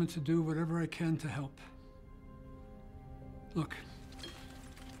government to do whatever I can to help. Look,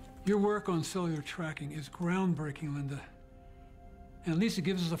 Your work on cellular tracking is groundbreaking, Linda. And at least it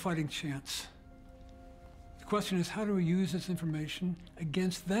gives us a fighting chance. The question is, how do we use this information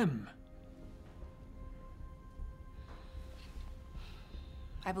against them?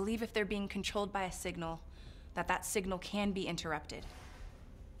 I believe if they're being controlled by a signal, that signal can be interrupted.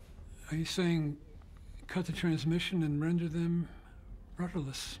 Are you saying cut the transmission and render them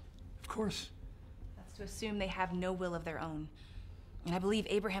rudderless? Of course. That's to assume they have no will of their own. And I believe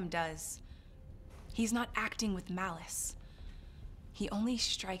Abraham does. He's not acting with malice. He only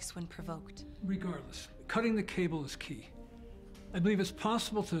strikes when provoked. Regardless, cutting the cable is key. I believe it's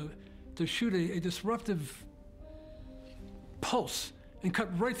possible to shoot a disruptive pulse and cut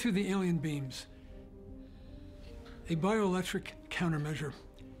right through the alien beams. A bioelectric countermeasure.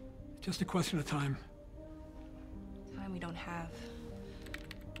 Just a question of time. Time we don't have.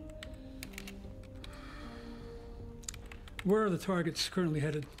 Where are the targets currently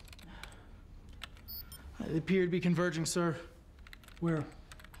headed? They appear to be converging, sir. Where?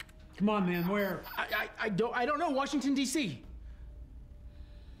 Come on, man, where? I don't know. Washington, D.C.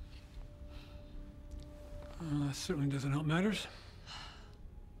 That certainly doesn't help matters.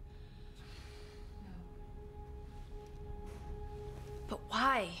 But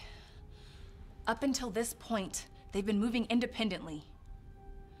why? Up until this point, they've been moving independently.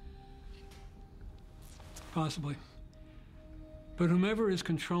 Possibly. But whomever is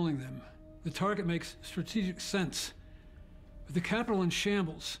controlling them, the target makes strategic sense. With the capital in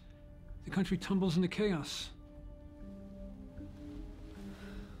shambles, the country tumbles into chaos.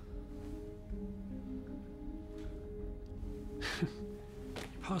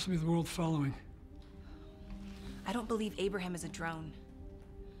 Possibly the world following. I don't believe Abraham is a drone.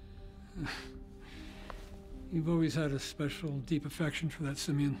 You've always had a special, deep affection for that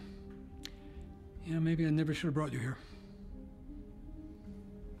simian. Yeah, maybe I never should have brought you here.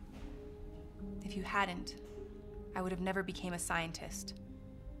 If you hadn't, I would have never became a scientist.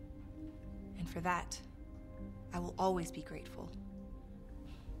 And for that, I will always be grateful.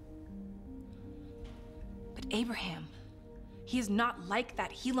 But Abraham, he is not like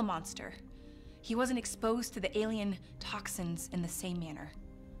that Gila monster. He wasn't exposed to the alien toxins in the same manner.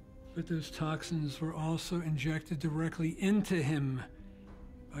 But those toxins were also injected directly into him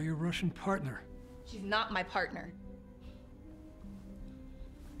by your Russian partner. She's not my partner.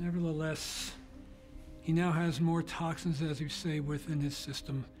 Nevertheless, he now has more toxins, as you say, within his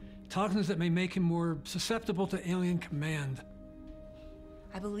system. Toxins that may make him more susceptible to alien command.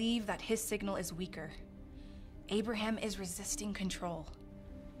 I believe that his signal is weaker. Abraham is resisting control.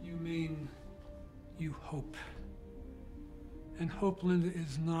 You mean you hope. And hope, Linda,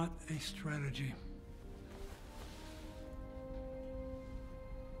 is not a strategy.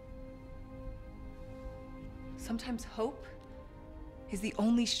 Sometimes hope is the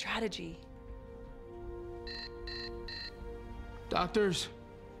only strategy. Doctors,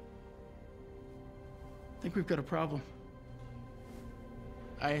 I think we've got a problem.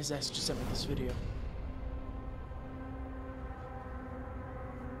 ISS just sent me this video.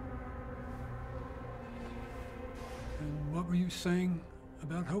 And what were you saying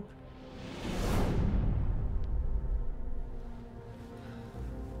about hope?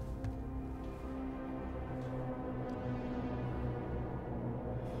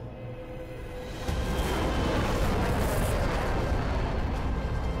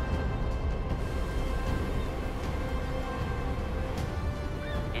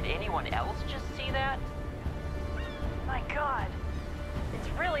 Did anyone else just see that? My God, it's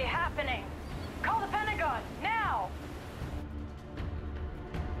really happening. Call the Pentagon, now!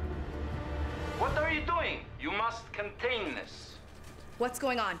 What are you doing? You must contain this. What's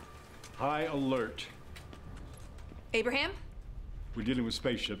going on? High alert. Abraham? We're dealing with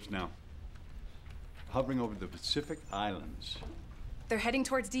spaceships now. Hovering over the Pacific Islands. They're heading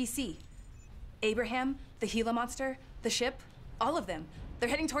towards DC. Abraham, the Gila monster, the ship, all of them. They're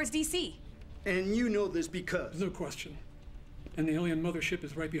heading towards DC. And you know this because? No question. And the alien mothership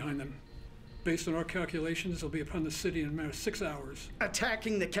is right behind them. Based on our calculations, they'll be upon the city in a matter of 6 hours.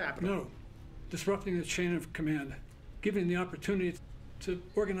 Attacking the capital? No. Disrupting the chain of command. Giving the opportunity to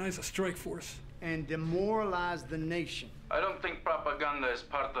organize a strike force. And demoralize the nation. I don't think propaganda is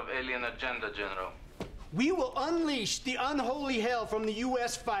part of alien agenda, General. We will unleash the unholy hell from the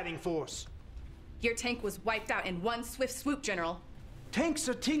U.S. fighting force. Your tank was wiped out in one swift swoop, General. Tanks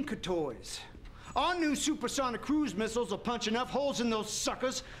are tinker toys. Our new supersonic cruise missiles will punch enough holes in those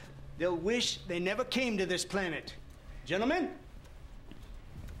suckers, they'll wish they never came to this planet. Gentlemen?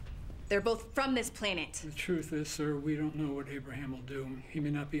 They're both from this planet. The truth is, sir, we don't know what Abraham will do. He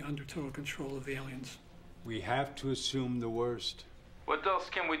may not be under total control of the aliens. We have to assume the worst. What else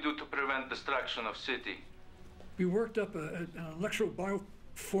can we do to prevent destruction of city? We worked up an electro-bio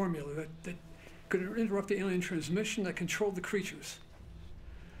formula that could interrupt the alien transmission that controlled the creatures.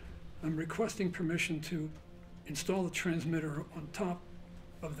 I'm requesting permission to install the transmitter on top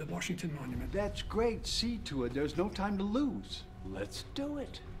of the Washington Monument. That's great. See to it. There's no time to lose. Let's do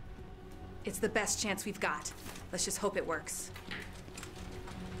it. It's the best chance we've got. Let's just hope it works.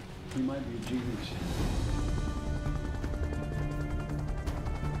 He might be a genius.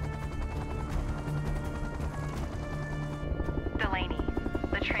 Delaney,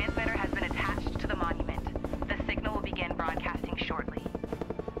 the transmitter has been attached to the monument. The signal will begin broadcasting shortly.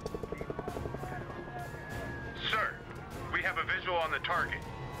 Sir, we have a visual on the target.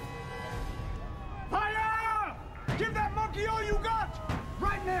 Fire! Give that monkey all you got!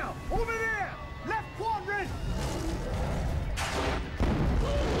 Right now! Over there! Left quadrant!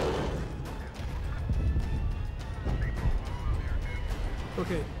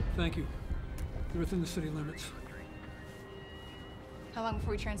 Okay, thank you. You're within the city limits. How long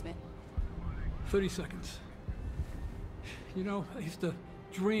before we transmit? 30 seconds. You know, I used to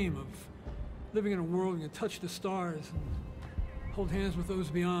dream of living in a world where you touch the stars and hold hands with those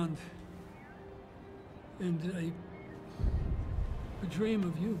beyond. And I dream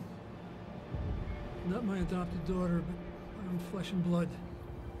of you. Not my adopted daughter, but my own flesh and blood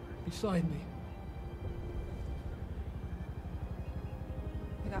beside me.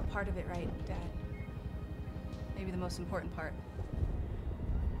 We got part of it right, Dad. Maybe the most important part.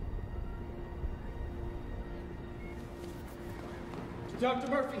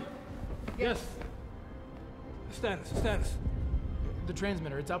 Dr. Murphy! Yes. Status. The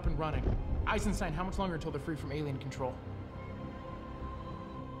transmitter, it's up and running. Eisenstein, how much longer until they're free from alien control?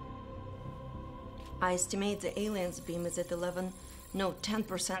 I estimate the alien's beam is at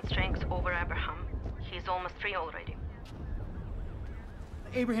 10% strength over Abraham. He's almost free already.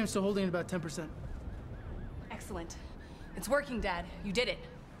 Abraham's still holding at about 10%. Excellent. It's working, Dad. You did it.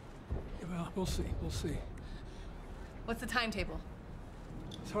 Well, we'll see. What's the timetable?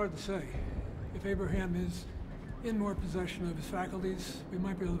 It's hard to say. If Abraham is in more possession of his faculties, we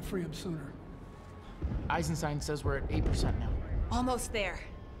might be able to free him sooner. Eisenstein says we're at 8% now. Almost there.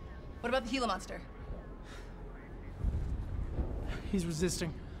 What about the Gila monster? He's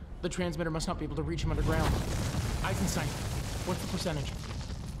resisting. The transmitter must not be able to reach him underground. Eisenstein, what's the percentage?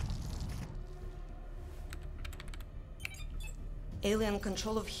 Alien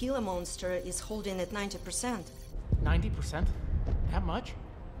control of Gila monster is holding at 90%. 90%? That much?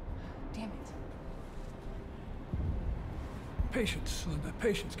 Damn it. Patience, Linda,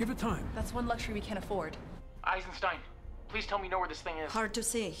 patience. Give it time. That's one luxury we can't afford. Eisenstein, please tell me you know where this thing is. Hard to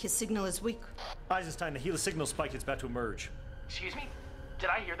say. His signal is weak. Eisenstein, the Gila signal spike is about to emerge. Excuse me? Did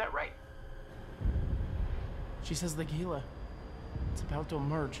I hear that right? She says the Gila. It's about to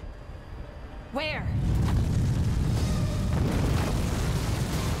emerge. Where?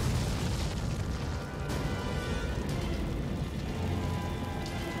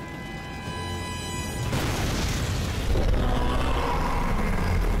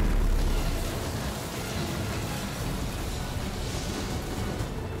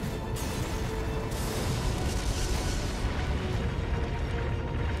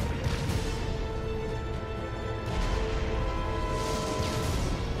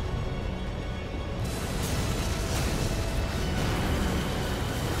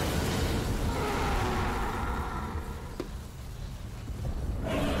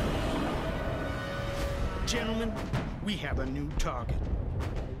 Gentlemen, we have a new target.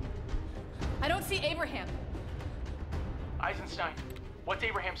 I don't see Abraham. Eisenstein, what's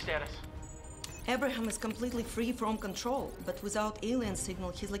Abraham's status? Abraham is completely free from control, but without alien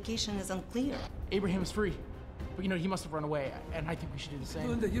signal, his location is unclear. Abraham is free. But you know, he must have run away, and I think we should do the same.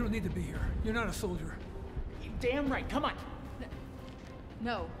 Linda, you don't need to be here. You're not a soldier. You're damn right, come on.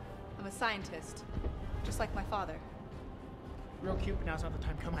 No, I'm a scientist. Just like my father. Real cute, but now's not the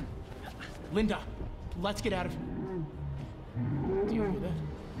time, come on. Linda, let's get out of here. Do you hear that?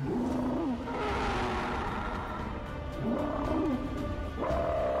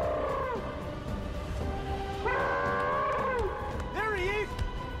 There he is!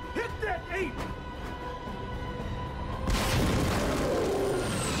 Hit that ape!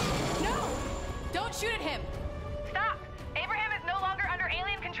 No! Don't shoot at him! Stop! Abraham is no longer under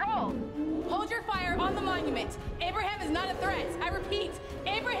alien control! Hold your fire on the monument! Abraham is not a threat! I repeat,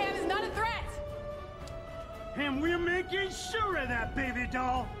 Abraham is not a threat! And we're making sure of that, baby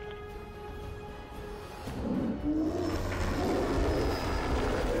doll!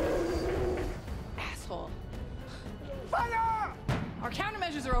 Asshole. Fire! Our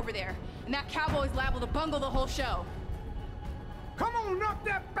countermeasures are over there, and that cowboy's liable to bungle the whole show. Come on, knock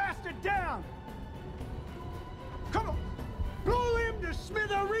that bastard down! Come on! Blow him to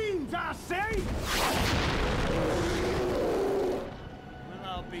smithereens, I say! Well,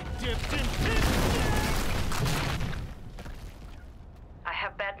 I'll be dipped in piss. I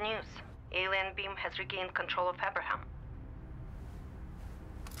have bad news. Alien beam has regained control of Abraham.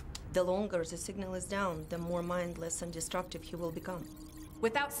 The longer the signal is down, the more mindless and destructive he will become.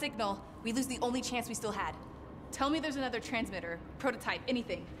 Without signal, we lose the only chance we still had. Tell me there's another transmitter, prototype,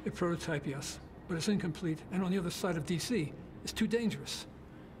 anything. A prototype, yes, but it's incomplete, and on the other side of DC. It's too dangerous.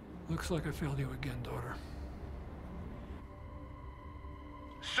 Looks like I failed you again, daughter.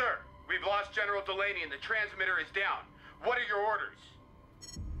 Sir, we've lost General Delaney and the transmitter is down. What are your orders?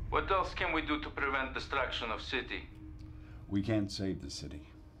 What else can we do to prevent destruction of city? We can't save the city.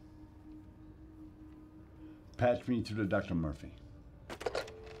 Patch me through to Dr. Murphy.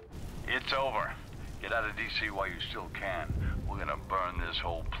 It's over. Get out of DC while you still can. We're gonna burn this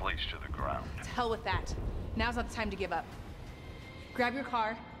whole place to the ground. To hell with that. Now's not the time to give up. Grab your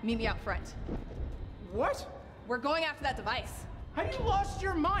car, meet me out front. What? We're going after that device. Have you lost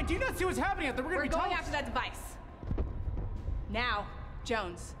your mind? Do you not see what's happening out there? We're going after that device. Now,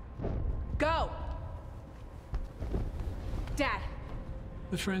 Jones. Go! Dad.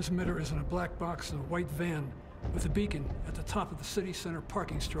 The transmitter is in a black box in a white van with a beacon at the top of the city center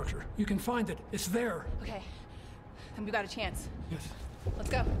parking structure. You can find it. It's there. Okay. Then we got a chance. Yes. Let's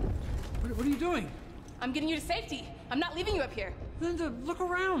go. What are you doing? I'm getting you to safety. I'm not leaving you up here. Linda, look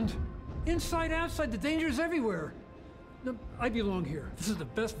around. Inside, outside, the danger is everywhere. No, I belong here. This is the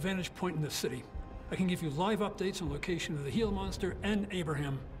best vantage point in the city. I can give you live updates on location of the Gila monster and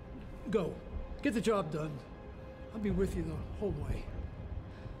Abraham. Go. Get the job done. I'll be with you the whole way.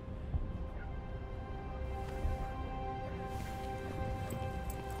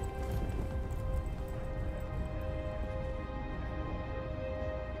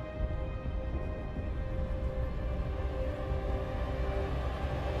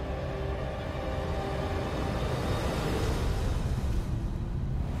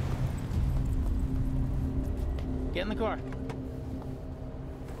 Get in the car.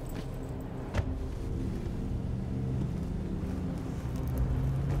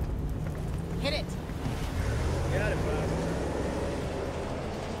 Hit it. Got it, bud.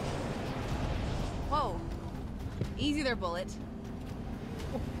 Whoa. Easy there, Bullet.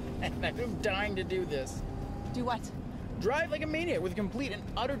 I'm dying to do this. Do what? Drive like a maniac with complete and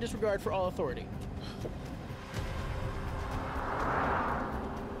utter disregard for all authority.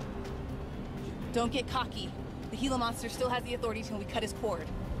 Don't get cocky. The Gila monster still has the authority till we cut his cord.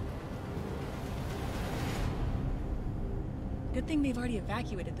 Good thing they've already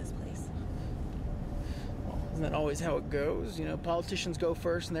evacuated this place. Well, isn't that always how it goes? You know, politicians go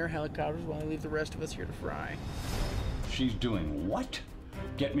first in their helicopters while they leave the rest of us here to fry. She's doing what?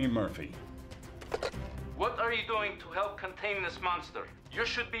 Get me Murphy. What are you doing to help contain this monster? You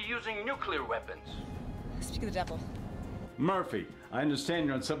should be using nuclear weapons. Speak of the devil. Murphy, I understand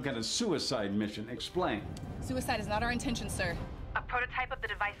you're on some kind of suicide mission. Explain. Suicide is not our intention, sir. A prototype of the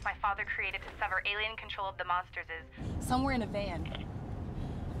device my father created to sever alien control of the monsters is somewhere in a van.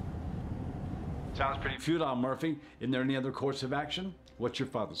 Sounds pretty futile, Murphy. Isn't there any other course of action? What's your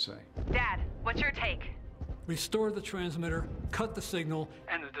father say? Dad, what's your take? Restore the transmitter, cut the signal,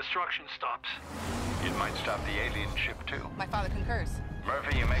 and the destruction stops. It might stop the alien ship, too. My father concurs.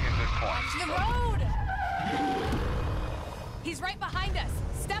 Murphy, you make a good point. Watch the road! He's right behind us.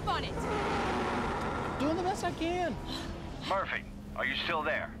 Step on it. Doing the best I can. Murphy, are you still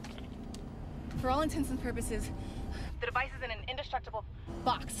there? For all intents and purposes, the device is in an indestructible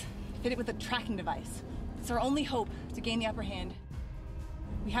box, fitted with a tracking device. It's our only hope to gain the upper hand.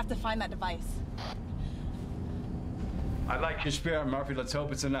 We have to find that device. I like your spirit, Murphy. Let's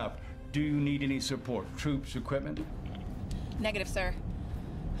hope it's enough. Do you need any support? Troops, equipment? Negative, sir.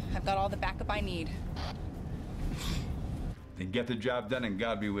 I've got all the backup I need. Then get the job done and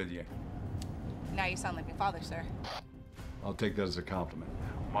God be with you. Now you sound like my father, sir. I'll take that as a compliment.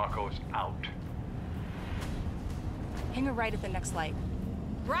 Marco's out. Hang a right at the next light.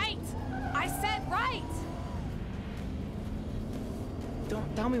 Right! I said right!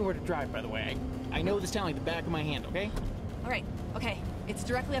 Don't tell me where to drive, by the way. I know this town like the back of my hand, okay? All right, okay. It's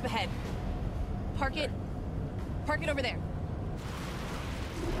directly up ahead. Park it over there.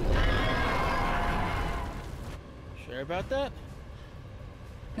 Sure about that?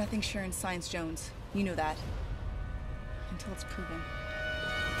 Nothing's sure in science, Jones. You know that. Until it's proven.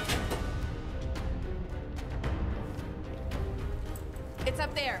 It's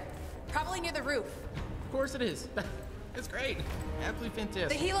up there. Probably near the roof. Of course it is. It's great. Absolutely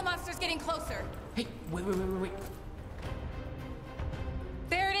fantastic. The Gila monster's getting closer. Hey, wait.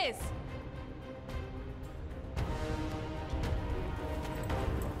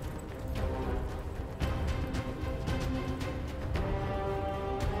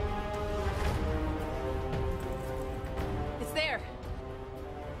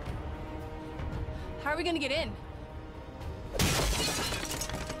 How are we gonna get in?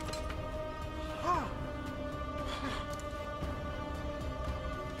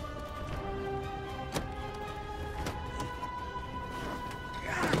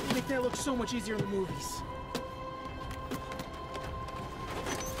 You make that look so much easier in the movies.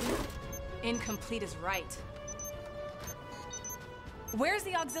 Incomplete is right. Where's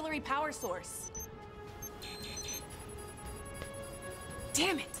the auxiliary power source?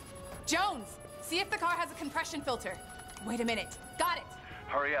 Damn it! Jones, see if the car has a compression filter. Wait a minute. Got it.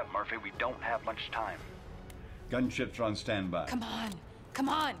 Hurry up, Murphy. We don't have much time. Gunships are on standby. Come on. Come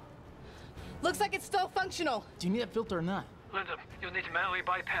on. Looks like it's still functional. Do you need that filter or not? Linda, you'll need to manually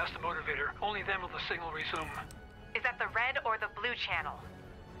bypass the motivator. Only then will the signal resume. Is that the red or the blue channel?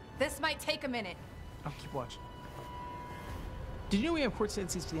 This might take a minute. I'll keep watching. Did you know we have courtside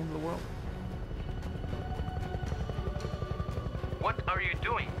seats to the end of the world? What are you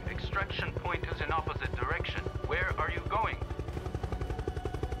doing? Extraction point is in opposite direction. Where are you going?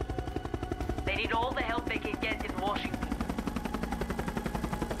 They need all the help they can get in Washington.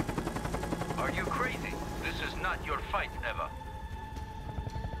 Are you crazy? This is not your fight, Eva.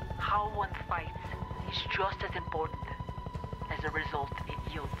 How one fights is just as important. As a result, it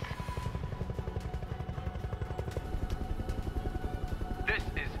yields. This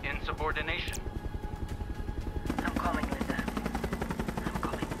is insubordination. I'm coming, Linda. I'm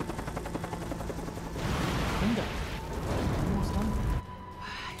coming. Linda. Almost done.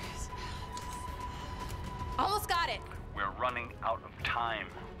 Almost got it. We're running out of time.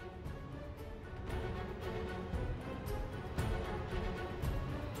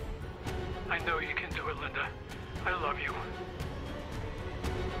 I know you can do it, Linda. I love you.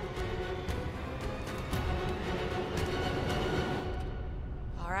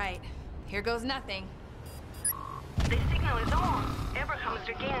 All right. Here goes nothing. The signal is on. Abraham's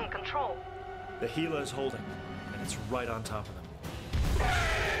regaining control. The Gila is holding, and it's right on top of them.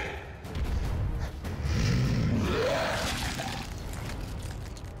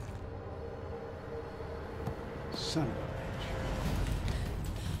 Son of a bitch.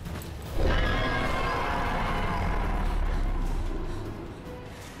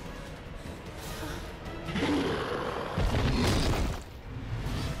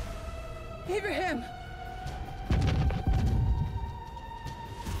 Abraham!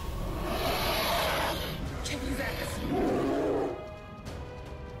 Check his ass.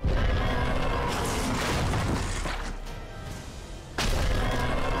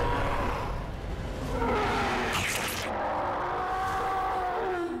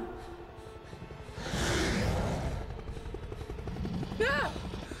 No!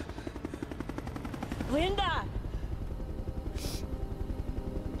 Linda!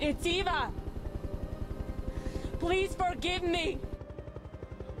 It's Eva! Please forgive me!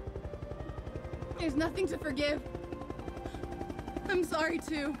 There's nothing to forgive. I'm sorry,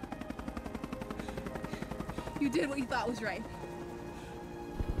 too. You did what you thought was right.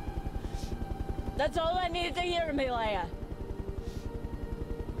 That's all I needed to hear, Milaya.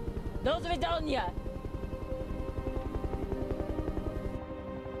 Do svidania.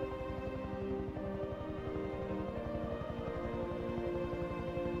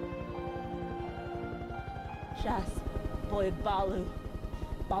 Сейчас бой балу,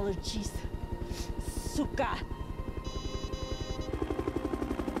 получись, сука.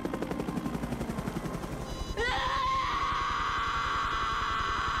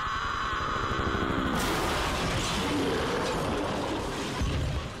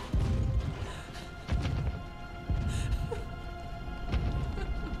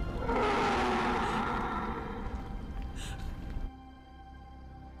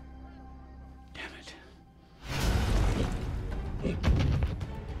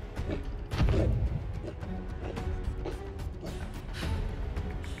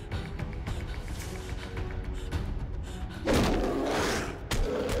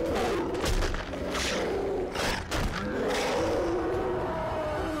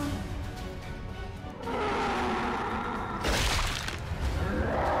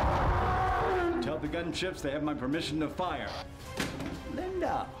 The gunships, they have my permission to fire.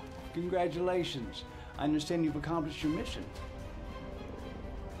 Linda, congratulations. I understand you've accomplished your mission.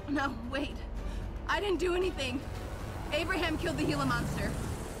 No, wait. I didn't do anything. Abraham killed the Gila monster.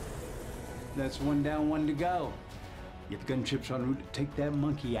 That's one down, one to go. Get the gunships en route to take that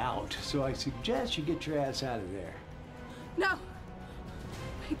monkey out. So I suggest you get your ass out of there. No.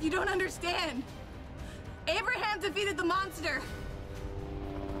 You don't understand. Abraham defeated the monster.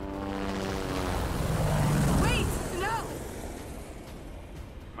 No!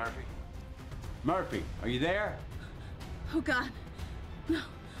 Murphy? Murphy, are you there? Oh, God. No.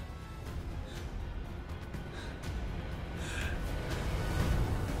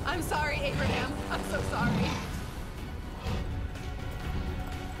 okay, Abraham. I'm so sorry.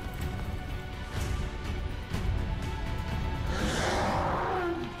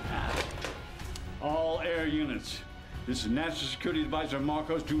 All air units. This is National Security Advisor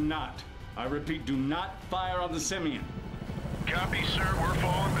Marcos. Do not, I repeat, do not fire on the simian. Copy, sir. We're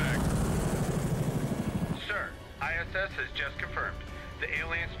falling back. Sir, ISS has just confirmed. The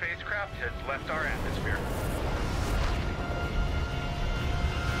alien spacecraft has left our atmosphere.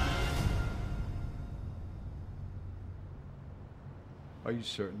 Are you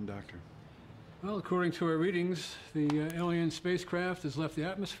certain, Doctor? Well, according to our readings, the alien spacecraft has left the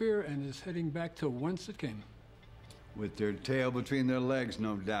atmosphere and is heading back to whence it came. With their tail between their legs,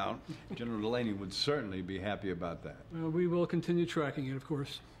 no doubt. General Delaney would certainly be happy about that. Well, we will continue tracking it, of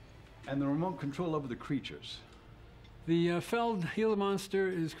course. And the remote control over the creatures? The Feld Gila monster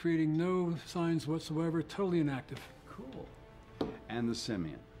is creating no signs whatsoever, totally inactive. Cool. And the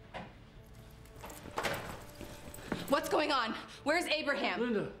simian? What's going on? Where's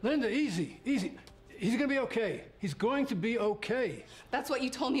Abraham? Linda, easy. He's gonna be okay. He's going to be okay. That's what you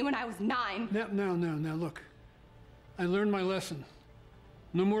told me when I was 9. Now, look. I learned my lesson.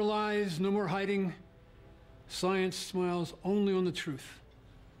 No more lies, no more hiding. Science smiles only on the truth.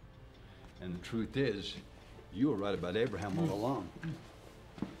 And the truth is, you were right about Abraham all along.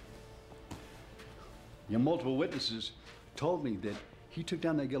 Your multiple witnesses told me that he took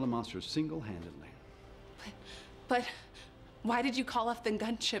down that Gila monster single-handedly. But why did you call off the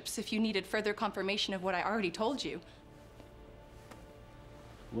gunships if you needed further confirmation of what I already told you?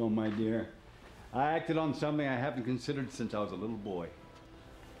 Well, my dear, I acted on something I haven't considered since I was a little boy.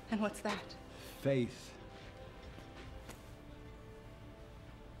 And what's that? Faith.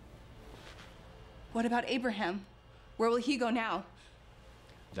 What about Abraham? Where will he go now?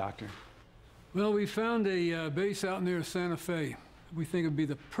 Doctor? Well, we found a base out near Santa Fe. We think it'd be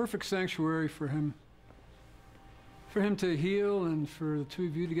the perfect sanctuary for him. For him to heal and for the two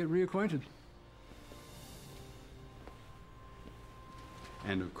of you to get reacquainted.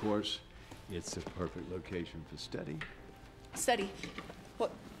 And of course, it's the perfect location for study. Study?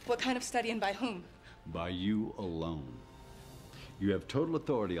 What kind of study and by whom? By you alone. You have total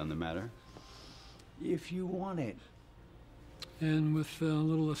authority on the matter, if you want it. And with a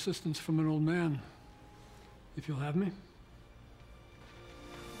little assistance from an old man, if you'll have me.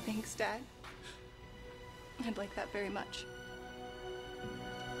 Thanks, Dad. I'd like that very much.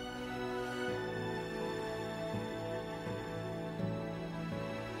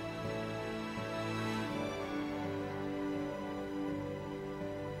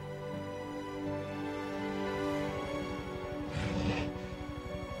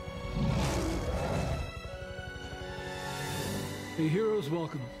 A hero's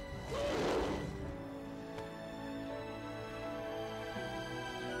welcome.